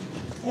 ma'am.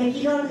 If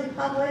you go to the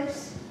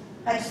Publix,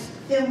 like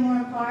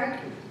Fillmore Park,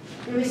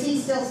 the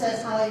receipt still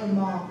says Hollywood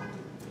Mall.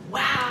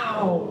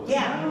 Wow.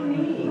 Yeah.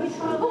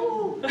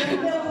 Oh,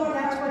 Fillmore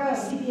Park Road.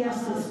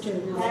 CBS is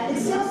too. It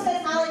still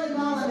says Hollywood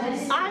Mall on that.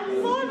 I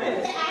love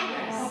it. The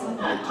address.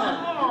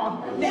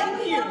 Oh,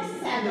 thank you.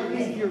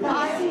 I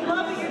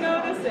love that you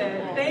notice it.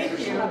 Thank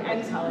you.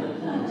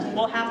 And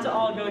we'll have to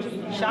all go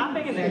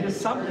shopping in there,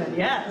 just something.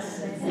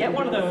 Yes. Get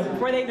one of those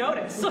before they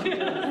notice.